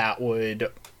 and that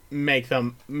would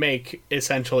make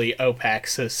essentially OPEC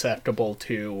susceptible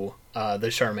to the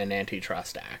Sherman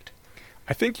Antitrust Act.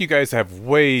 I think you guys have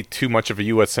way too much of a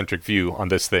U.S.-centric view on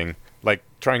this thing. Like,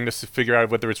 trying to figure out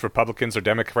whether it's Republicans or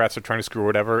Democrats are trying to screw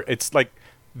whatever. It's like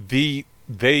they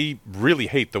really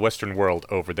hate the Western world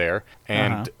over there,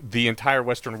 and the entire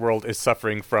Western world is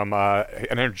suffering from an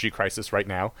energy crisis right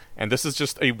now. And this is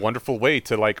just a wonderful way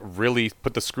to, like, really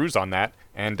put the screws on that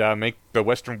and make the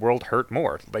Western world hurt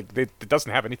more. Like, it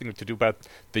doesn't have anything to do about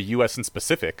the U.S. in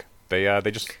specific. They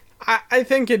just... I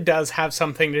think it does have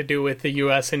something to do with the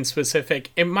U.S. in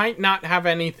specific. It might not have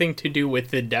anything to do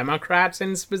with the Democrats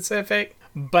in specific,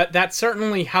 but that's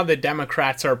certainly how the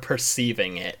Democrats are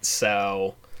perceiving it,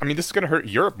 so... I mean, this is going to hurt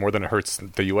Europe more than it hurts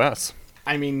the U.S.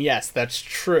 I mean, yes, that's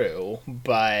true,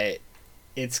 but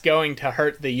it's going to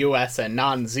hurt the U.S. a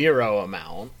non-zero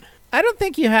amount. I don't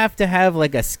think you have to have,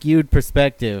 like, a skewed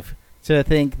perspective to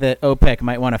think that OPEC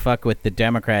might want to fuck with the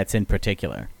Democrats in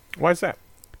particular. Why is that?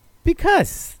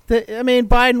 Because,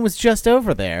 Biden was just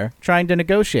over there trying to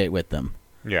negotiate with them.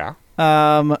 Yeah.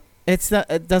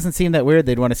 It doesn't seem that weird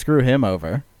they'd want to screw him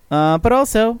over. But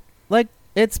also, like,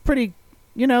 it's pretty,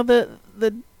 the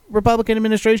Republican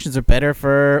administrations are better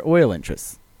for oil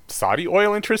interests. Saudi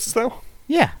oil interests, though?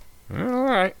 Yeah. All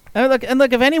right. And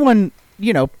look, if anyone,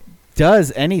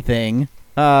 does anything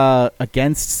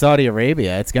against Saudi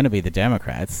Arabia, it's going to be the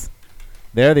Democrats.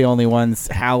 They're the only ones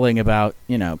howling about,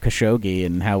 Khashoggi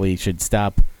and how we should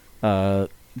stop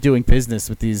doing business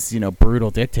with these,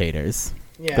 brutal dictators.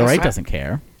 Yes, the right doesn't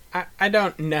care. I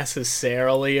don't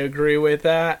necessarily agree with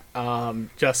that,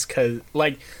 just because,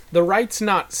 like, the right's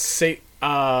not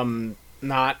singling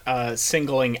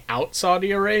out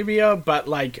Saudi Arabia, but,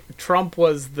 like, Trump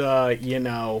was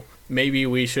the, maybe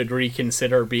we should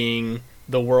reconsider being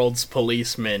the world's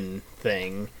policeman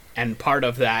thing. And part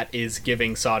of that is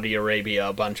giving Saudi Arabia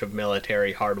a bunch of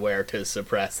military hardware to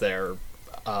suppress their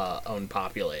own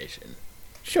population.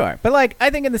 Sure. But, like, I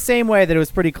think in the same way that it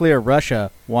was pretty clear Russia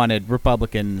wanted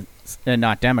Republicans and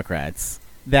not Democrats,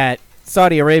 that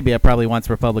Saudi Arabia probably wants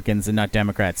Republicans and not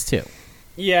Democrats, too.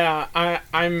 Yeah,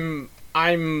 I'm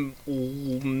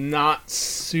not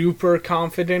super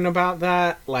confident about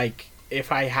that. Like,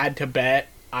 if I had to bet,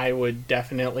 I would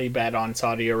definitely bet on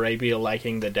Saudi Arabia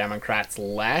liking the Democrats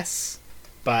less,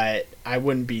 but I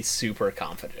wouldn't be super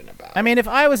confident about it. I mean, if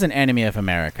I was an enemy of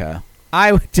America,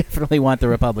 I would definitely want the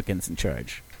Republicans in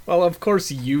charge. Well, of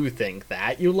course you think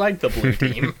that. You like the blue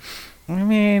team. I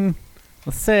mean,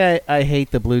 let's say I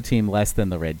hate the blue team less than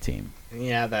the red team.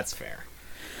 Yeah, that's fair.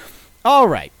 All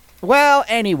right. Well,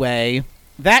 anyway,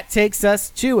 that takes us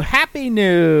to happy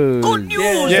news. Good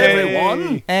news,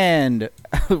 everyone. And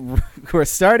we're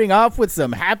starting off with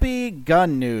some happy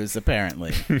gun news,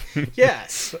 apparently.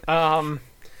 Yes.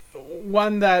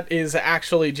 One that is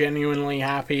actually genuinely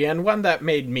happy, and one that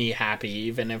made me happy,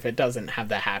 even if it doesn't have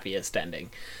the happiest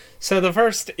ending. So the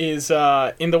first is,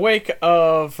 in the wake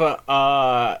of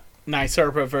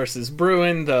NYSERPA versus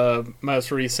Bruen, the most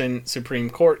recent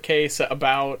Supreme Court case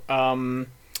about guns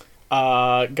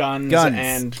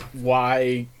and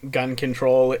why gun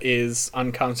control is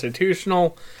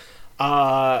unconstitutional.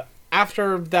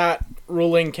 After that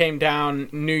ruling came down,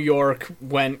 New York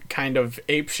went kind of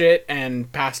apeshit and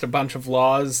passed a bunch of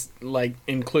laws, like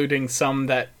including some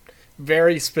that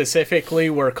very specifically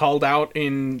were called out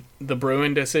in the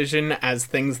Bruen decision as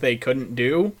things they couldn't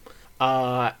do.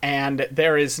 And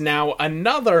there is now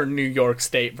another New York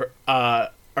State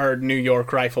or New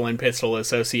York Rifle and Pistol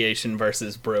Association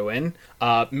versus Bruen,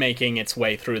 making its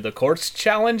way through the courts,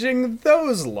 challenging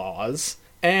those laws.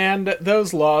 And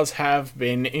those laws have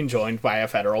been enjoined by a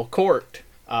federal court,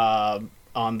 on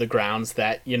the grounds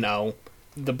that,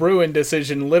 the Bruen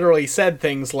decision literally said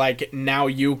things like, now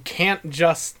you can't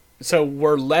just... So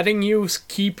we're letting you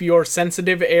keep your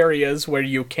sensitive areas where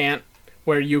you can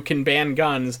ban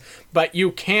guns, but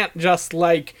you can't just,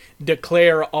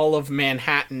 declare all of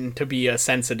Manhattan to be a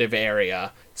sensitive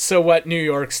area. So what New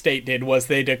York State did was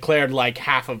they declared,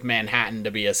 half of Manhattan to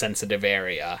be a sensitive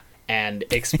area and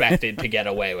expected to get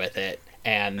away with it.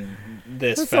 And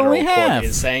this federal court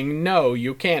is saying, no,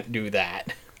 you can't do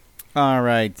that. All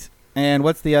right. And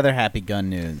what's the other happy gun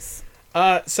news?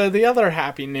 So the other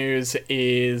happy news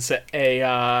is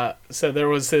so there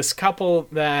was this couple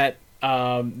that,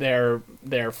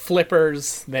 they're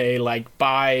flippers. They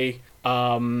buy,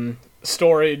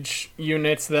 storage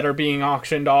units that are being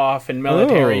auctioned off and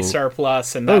military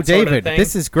surplus and that sort of thing.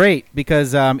 This is great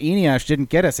because Eneasz didn't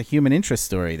get us a human interest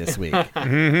story this week.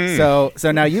 So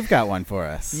now you've got one for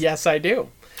us. Yes, I do.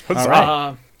 All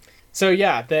right. So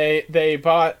yeah, they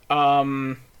bought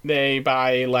they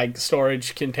buy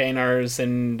storage containers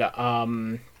and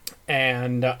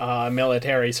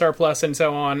military surplus and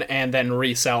so on, and then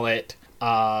resell it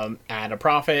at a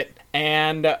profit.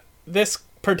 And this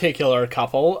particular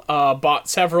couple bought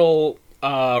several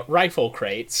rifle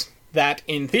crates that,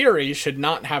 in theory, should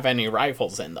not have any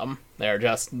rifles in them. They're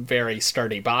just very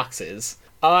sturdy boxes.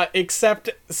 Except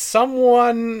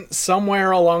someone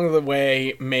somewhere along the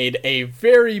way made a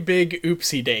very big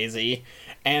oopsie-daisy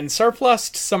and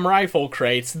surplused some rifle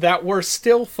crates that were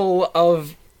still full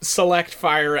of select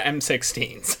fire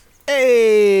M16s.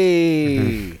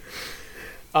 Hey!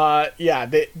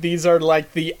 These are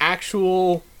like the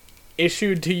actual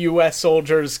issued to U.S.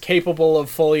 soldiers capable of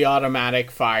fully automatic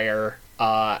fire.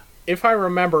 If I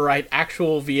remember right,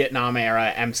 actual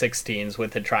Vietnam-era M16s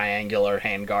with the triangular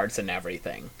handguards and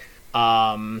everything.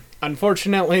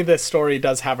 Unfortunately, this story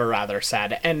does have a rather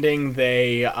sad ending.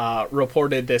 They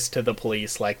reported this to the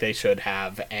police like they should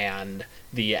have, and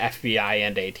the FBI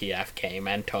and ATF came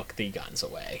and took the guns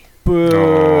away.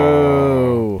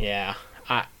 Boo! Yeah.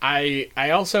 I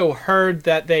also heard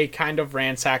that they kind of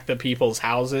ransacked the people's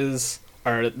houses,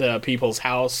 or the people's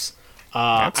house.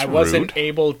 That's I wasn't rude.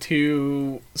 able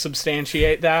to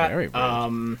substantiate that. Very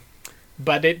rude.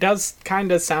 But it does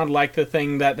kind of sound like the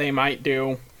thing that they might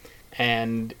do.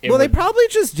 And it Well, they would- probably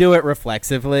just do it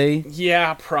reflexively.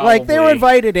 Yeah, probably. Like, they were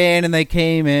invited in, and they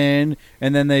came in,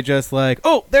 and then they just like,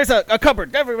 oh, there's a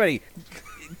cupboard, everybody,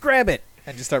 grab it,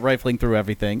 and just start rifling through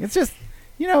everything. It's just,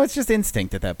 it's just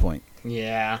instinct at that point.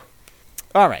 Yeah.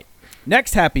 All right,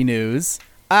 next happy news.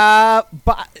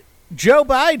 Joe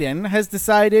Biden has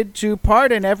decided to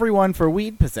pardon everyone for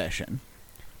weed possession.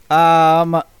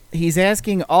 He's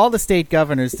asking all the state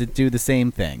governors to do the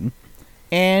same thing.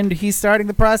 And he's starting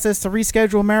the process to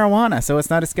reschedule marijuana, so it's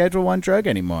not a Schedule 1 drug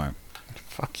anymore.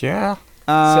 Fuck yeah.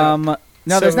 Now,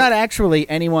 there's so- not actually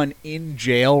anyone in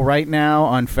jail right now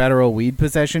on federal weed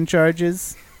possession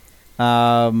charges.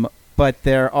 But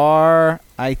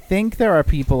I think there are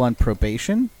people on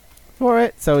probation for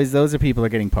it, so those are people are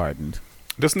getting pardoned.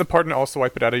 Doesn't the pardon also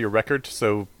wipe it out of your record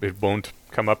so it won't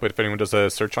come up if anyone does a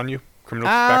search on you? Criminal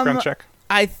background check?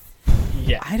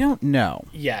 Yeah. I don't know.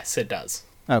 Yes, it does.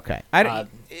 Okay.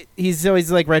 He's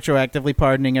like retroactively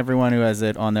pardoning everyone who has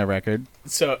it on their record.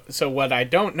 So what I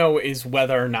don't know is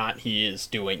whether or not he is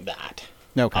doing that.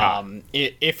 Okay.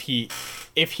 If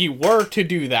he were to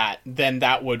do that, then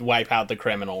that would wipe out the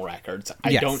criminal records. I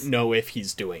Yes. don't know if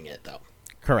he's doing it though.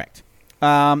 Correct.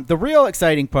 The real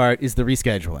exciting part is the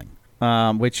rescheduling,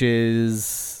 which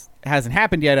hasn't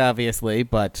happened yet, obviously,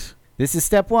 but this is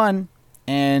step one,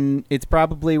 and it's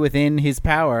probably within his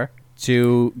power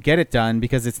to get it done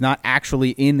because it's not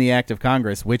actually in the act of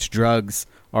Congress which drugs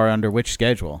are under which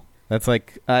schedule. That's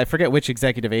like, I forget which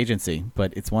executive agency,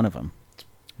 but it's one of them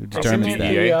who determines Isn't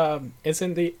that. it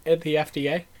Isn't the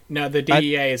FDA? No, the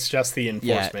DEA is just the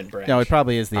enforcement branch. No, it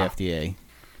probably is the FDA.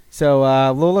 So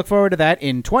we'll look forward to that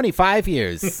in 25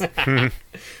 years.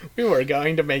 We were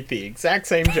going to make the exact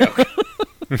same joke.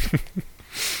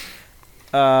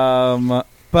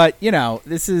 But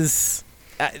this is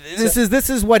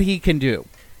what he can do.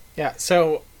 Yeah.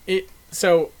 So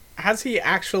has he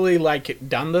actually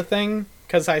done the thing?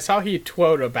 Because I saw he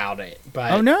tweeted about it.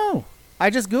 But Oh no, I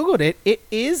just googled it. It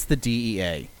is the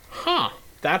DEA. Huh.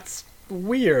 That's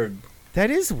weird.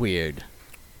 That is weird.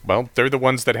 Well, they're the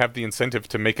ones that have the incentive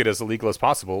to make it as illegal as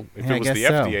possible. If Yeah, I it was guess the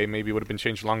so. FDA, maybe it would have been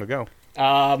changed long ago.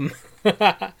 Well,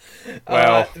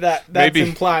 that's maybe.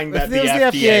 implying that If it was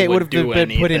the FDA it would have do been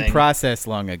put in anything. process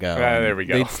long ago. There we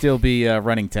go. They'd still be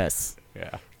running tests.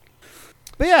 Yeah.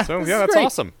 But yeah, So this yeah, is that's great.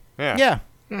 awesome. Yeah.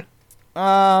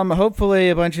 Yeah. Hopefully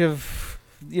a bunch of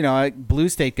blue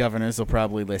state governors will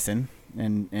probably listen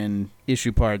and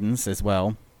issue pardons as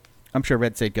well. I'm sure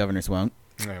red state governors won't,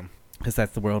 Yeah. because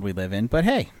that's the world we live in. But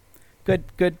hey, good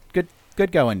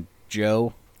going,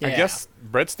 Joe. I Yeah. guess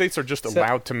red states are just So-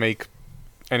 allowed to make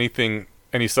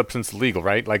any substance legal,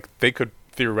 right? Like they could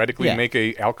theoretically Yeah. make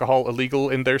alcohol illegal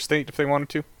in their state if they wanted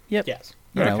to. Yep. Yes.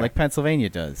 Okay. Like Pennsylvania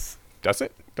does. Does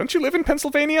it? Don't you live in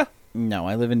Pennsylvania? No,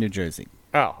 I live in New Jersey.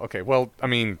 Oh, okay. Well, I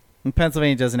mean, And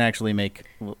Pennsylvania doesn't actually make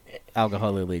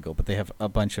alcohol illegal, but they have a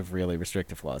bunch of really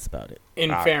restrictive laws about it.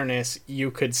 In fairness, you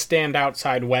could stand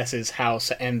outside Wes's house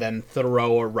and then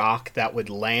throw a rock that would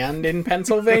land in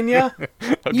Pennsylvania.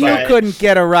 You But- couldn't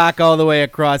get a rock all the way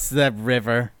across that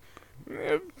river.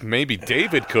 maybe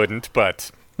David couldn't, but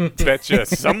bet you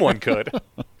someone could.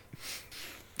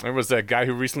 There was a guy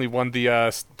who recently won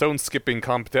the stone skipping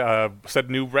set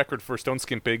new record for stone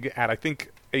skipping at I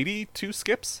think 82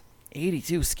 skips.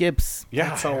 82 skips.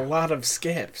 Yeah, That's a lot of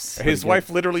skips. his wife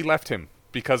literally left him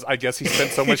because I guess he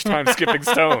spent so much time skipping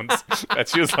stones that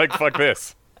she was like, "Fuck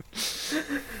this."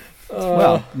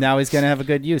 Well, now he's going to have a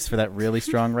good use for that really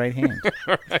strong right hand.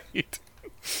 Right.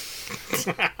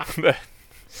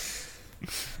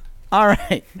 All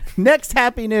right. Next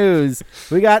happy news.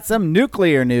 We got some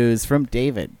nuclear news from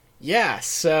David. Yeah,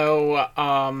 so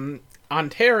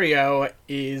Ontario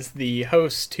is the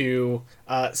host to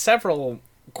several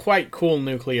quite cool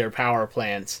nuclear power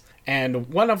plants, and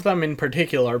one of them in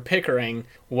particular, Pickering,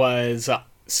 was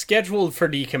scheduled for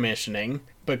decommissioning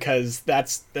because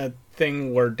that's the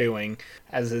thing we're doing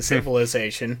as a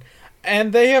civilization,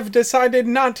 and they have decided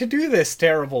not to do this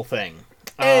terrible thing.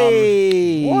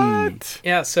 Hey! What?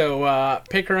 Yeah, so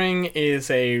Pickering is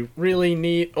a really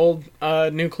neat old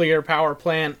nuclear power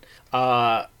plant.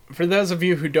 For those of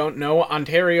you who don't know,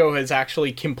 Ontario has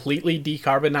actually completely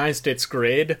decarbonized its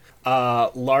grid,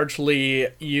 largely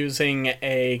using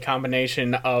a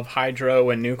combination of hydro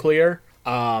and nuclear.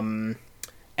 And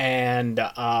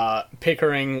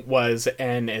Pickering was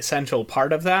an essential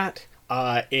part of that.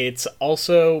 It's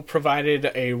also provided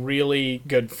a really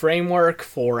good framework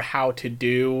for how to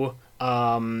do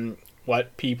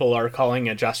what people are calling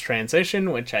a just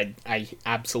transition, which I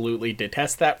absolutely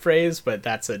detest that phrase, but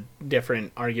that's a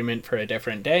different argument for a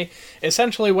different day.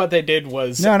 Essentially what they did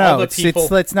was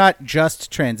it's not just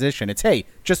transition. It's, hey,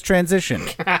 just transition.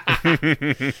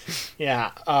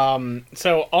 Yeah.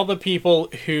 So all the people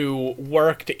who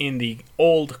worked in the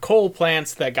old coal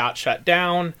plants that got shut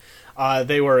down,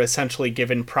 they were essentially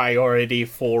given priority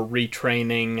for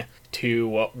retraining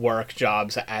to work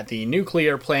jobs at the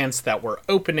nuclear plants that were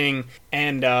opening,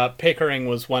 and Pickering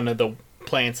was one of the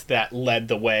plants that led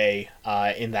the way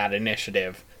in that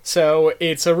initiative. So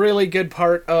it's a really good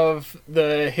part of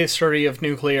the history of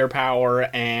nuclear power,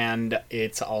 and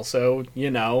it's also,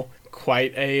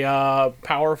 quite a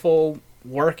powerful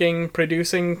working,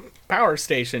 producing power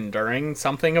station during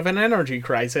something of an energy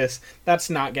crisis that's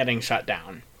not getting shut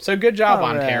down. So good job,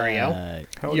 Ontario. Right.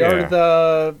 You're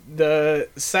the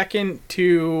second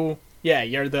to... Yeah,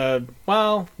 you're the...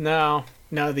 Well, no,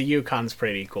 the Yukon's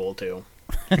pretty cool, too.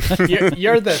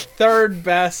 You're the third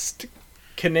best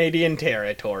Canadian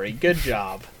territory. Good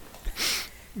job.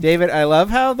 David, I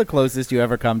love how the closest you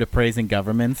ever come to praising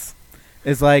governments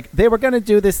is like, they were going to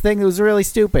do this thing that was really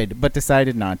stupid, but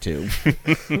decided not to.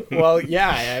 Well,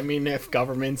 yeah, I mean, if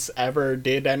governments ever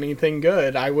did anything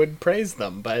good, I would praise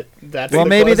them, but that's the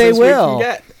maybe they closest we will. can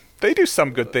get. They do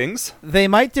some good things. They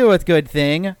might do a good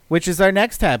thing, which is our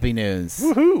next happy news.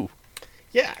 Woohoo!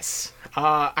 Yes.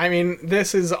 I mean,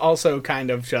 this is also kind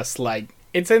of just like,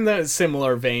 it's in the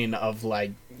similar vein of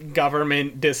like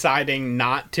government deciding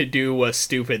not to do a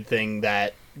stupid thing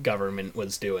that government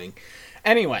was doing.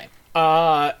 Anyway,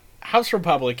 House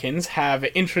Republicans have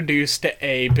introduced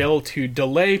a bill to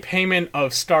delay payment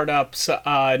of startups'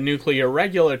 Nuclear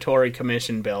Regulatory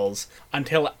Commission bills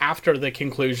until after the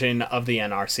conclusion of the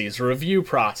NRC's review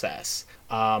process.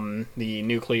 The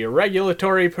Nuclear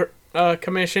Regulatory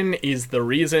Commission is the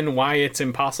reason why it's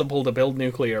impossible to build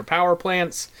nuclear power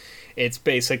plants. It's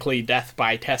basically death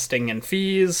by testing and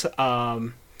fees,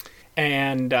 and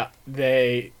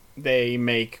they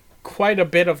make quite a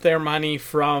bit of their money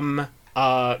from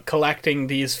collecting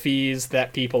these fees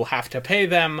that people have to pay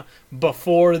them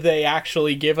before they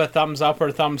actually give a thumbs up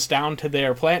or thumbs down to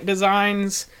their plant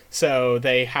designs, so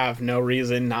they have no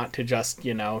reason not to just,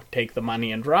 take the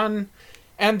money and run.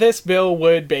 And this bill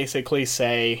would basically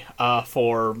say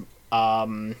for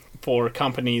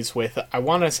companies with, I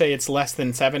want to say it's less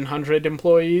than 700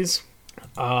 employees,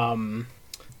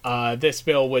 this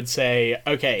bill would say,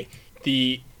 okay,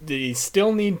 they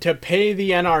still need to pay the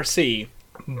NRC,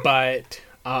 but,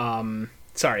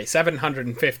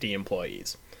 750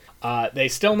 employees. They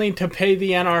still need to pay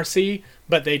the NRC,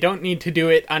 but they don't need to do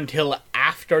it until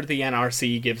after the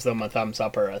NRC gives them a thumbs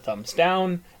up or a thumbs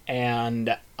down.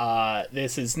 And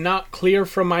this is not clear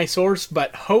from my source,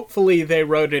 but hopefully they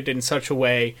wrote it in such a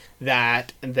way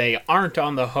that they aren't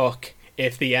on the hook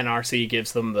if the NRC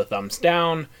gives them the thumbs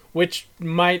down, which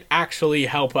might actually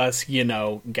help us,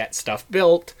 get stuff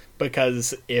built,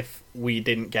 because if we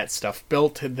didn't get stuff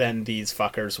built, then these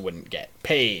fuckers wouldn't get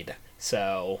paid.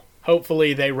 So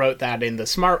hopefully they wrote that in the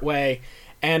smart way.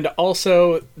 And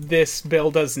also, this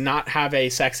bill does not have a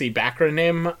sexy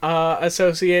backronym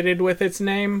associated with its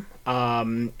name.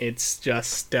 It's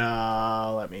just,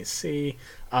 let me see,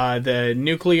 the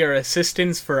Nuclear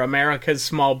Assistance for America's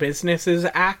Small Businesses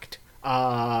Act,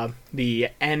 the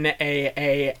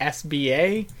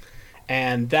NAASBA,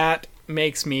 and that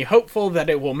makes me hopeful that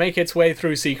it will make its way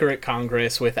through secret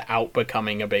Congress without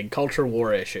becoming a big culture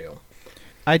war issue.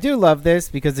 I do love this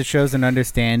because it shows an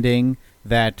understanding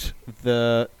that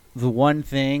the one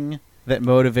thing that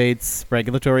motivates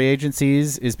regulatory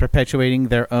agencies is perpetuating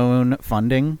their own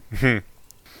funding.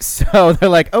 So they're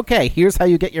like, okay, here's how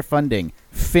you get your funding.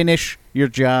 Finish your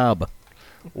job.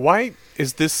 Why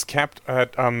is this capped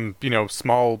at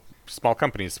small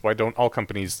companies? Why don't all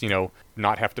companies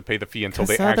not have to pay the fee until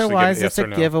they actually get a otherwise yes it's or a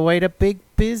no? giveaway to big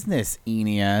business,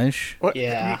 Eneash. What?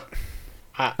 Yeah.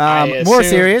 I More assume-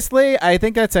 seriously, I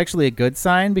think that's actually a good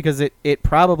sign because it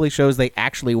probably shows they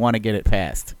actually want to get it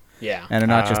passed Yeah. and are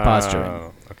not just posturing.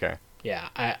 Oh, okay. Yeah,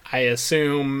 I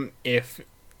assume if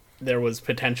there was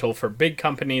potential for big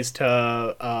companies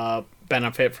to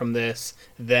benefit from this,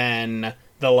 then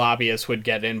the lobbyists would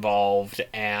get involved,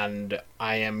 and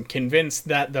I am convinced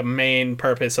that the main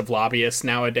purpose of lobbyists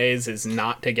nowadays is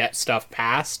not to get stuff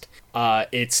passed.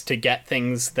 It's to get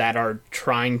things that are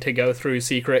trying to go through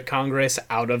secret Congress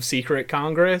out of secret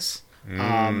Congress,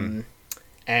 and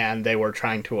they were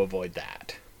trying to avoid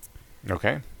that.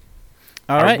 Okay.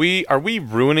 All are right. we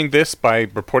ruining this by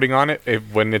reporting on it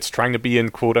when it's trying to be in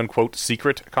quote unquote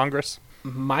secret Congress?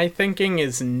 My thinking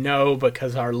is no,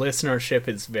 because our listenership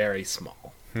is very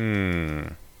small.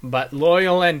 But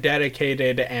loyal and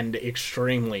dedicated and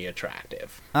extremely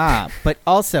attractive. But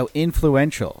also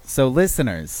influential. So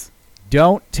listeners,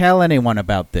 don't tell anyone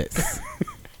about this.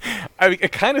 I mean,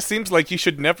 it kind of seems like you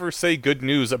should never say good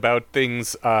news about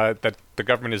things that the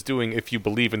government is doing if you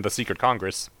believe in the secret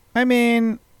Congress. I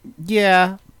mean,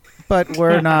 yeah, but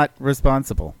we're not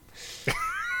responsible.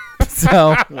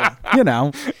 So,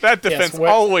 That defense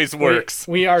we're- always works.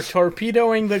 We are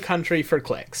torpedoing the country for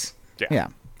clicks. yeah.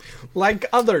 Like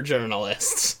other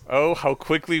journalists. Oh, how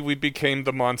quickly we became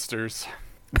the monsters.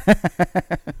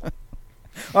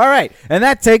 All right, and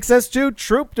that takes us to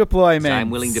troop deployment. I'm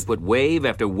willing to put wave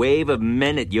after wave of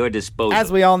men at your disposal.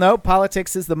 As we all know,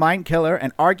 politics is the mind killer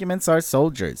and arguments are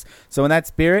soldiers. So in that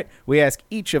spirit, we ask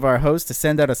each of our hosts to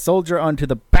send out a soldier onto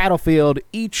the battlefield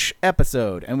each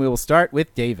episode, and we will start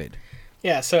with David.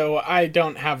 Yeah, so I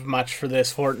don't have much for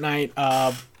this fortnight,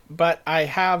 but I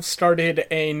have started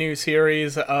a new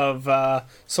series of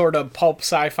sort of pulp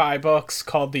sci-fi books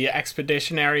called the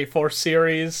Expeditionary Force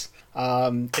series.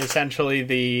 Essentially,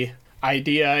 the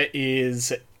idea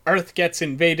is Earth gets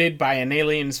invaded by an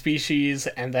alien species,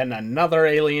 and then another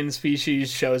alien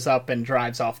species shows up and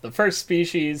drives off the first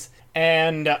species.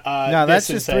 And No, that's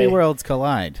just three worlds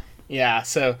collide. Yeah,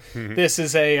 so this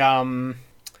is an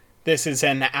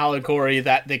allegory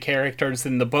that the characters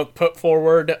in the book put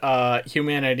forward.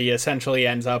 Humanity essentially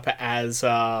ends up as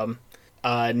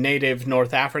native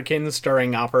North Africans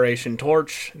during Operation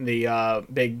Torch, the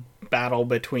big battle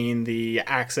between the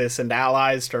Axis and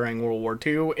Allies during World War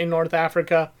II in North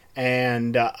Africa.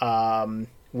 And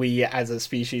we, as a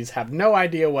species, have no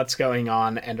idea what's going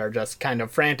on and are just kind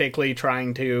of frantically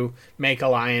trying to make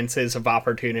alliances of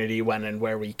opportunity when and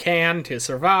where we can to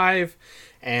survive.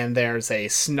 And there's a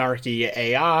snarky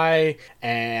AI,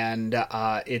 and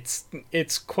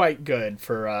it's quite good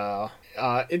for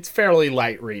it's fairly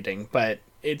light reading, but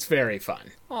it's very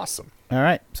fun. Awesome. All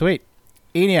right, sweet.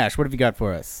 Eneash, what have you got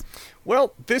for us?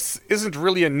 Well, this isn't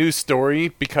really a news story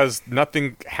because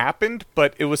nothing happened,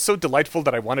 but it was so delightful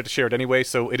that I wanted to share it anyway,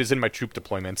 so it is in my troop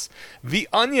deployments. The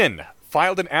Onion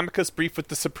filed an amicus brief with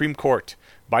the Supreme Court.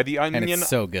 By The Onion... And it's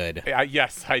so good.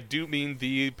 Yes, I do mean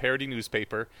the parody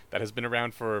newspaper that has been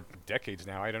around for decades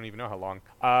now. I don't even know how long.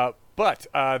 But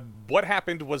what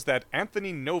happened was that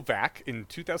Anthony Novak in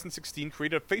 2016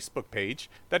 created a Facebook page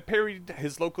that parodied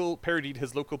his local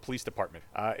police department.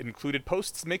 It included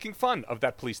posts making fun of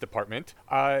that police department.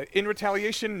 In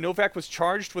retaliation, Novak was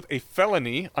charged with a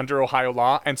felony under Ohio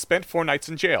law and spent 4 nights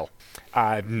in jail.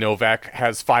 Novak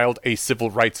has filed a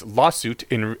civil rights lawsuit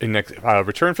in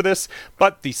return for this,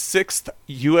 but the 6th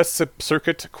U.S.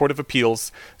 Circuit Court of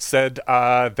Appeals said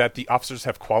that the officers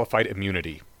have qualified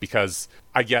immunity because,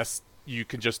 I guess, you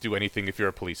can just do anything if you're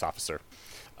a police officer.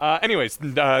 Anyways,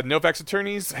 Novak's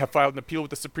attorneys have filed an appeal with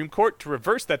the Supreme Court to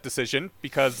reverse that decision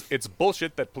because it's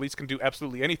bullshit that police can do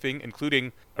absolutely anything,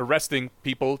 including arresting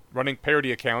people, running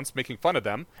parody accounts, making fun of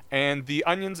them. And the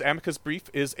Onion's amicus brief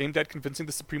is aimed at convincing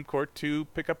the Supreme Court to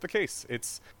pick up the case.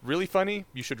 It's really funny.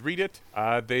 You should read it.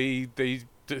 They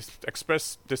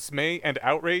express dismay and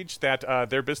outrage that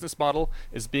their business model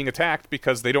is being attacked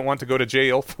because they don't want to go to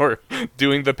jail for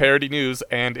doing the parody news,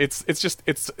 and it's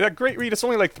a great read. It's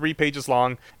only like 3 pages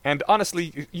long, and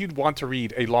honestly, you'd want to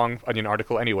read a long Onion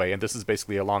article anyway, and this is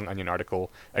basically a long Onion article,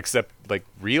 except like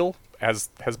real, as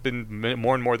has been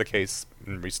more and more the case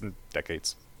in recent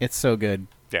decades. It's so good.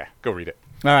 Yeah, go read it.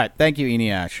 All right, thank you,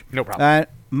 Eneash. No problem.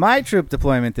 My troop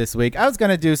deployment this week, I was going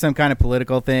to do some kind of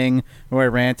political thing where I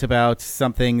rant about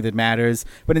something that matters,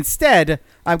 but instead,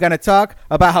 I'm going to talk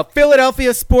about how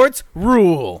Philadelphia sports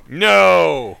rule.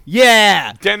 No!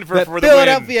 Yeah! Denver for the win.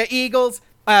 Philadelphia Eagles,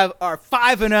 are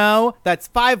 5-0. That's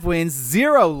 5 wins,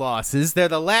 0 losses. They're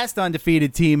the last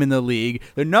undefeated team in the league.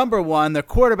 They're number 1. Their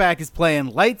quarterback is playing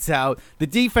lights out. The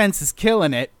defense is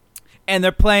killing it. And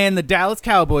they're playing the Dallas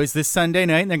Cowboys this Sunday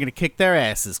night, and they're going to kick their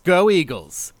asses. Go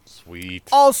Eagles. Sweet.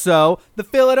 Also, the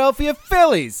Philadelphia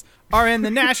Phillies are in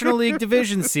the National League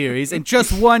Division Series and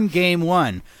just won Game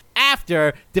 1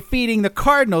 after defeating the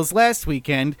Cardinals last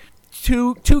weekend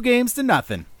 2 games to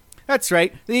nothing. That's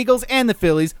right. The Eagles and the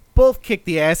Phillies both kicked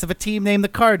the ass of a team named the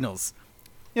Cardinals.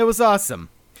 It was awesome.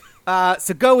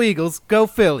 So go Eagles, go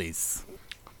Phillies.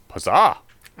 Huzzah.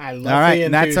 I love All right, the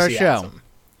and that's our enthusiasm.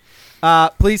 show.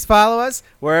 Please follow us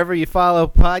wherever you follow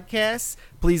podcasts.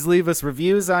 Please leave us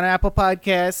reviews on Apple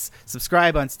Podcasts.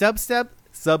 Subscribe on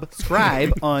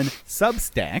Subscribe on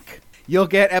Substack. You'll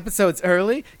get episodes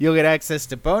early, you'll get access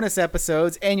to bonus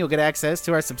episodes, and you'll get access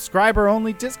to our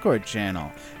subscriber-only Discord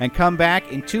channel. And come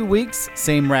back in 2 weeks,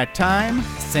 same rat time,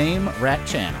 same rat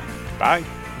channel. Bye.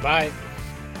 Bye.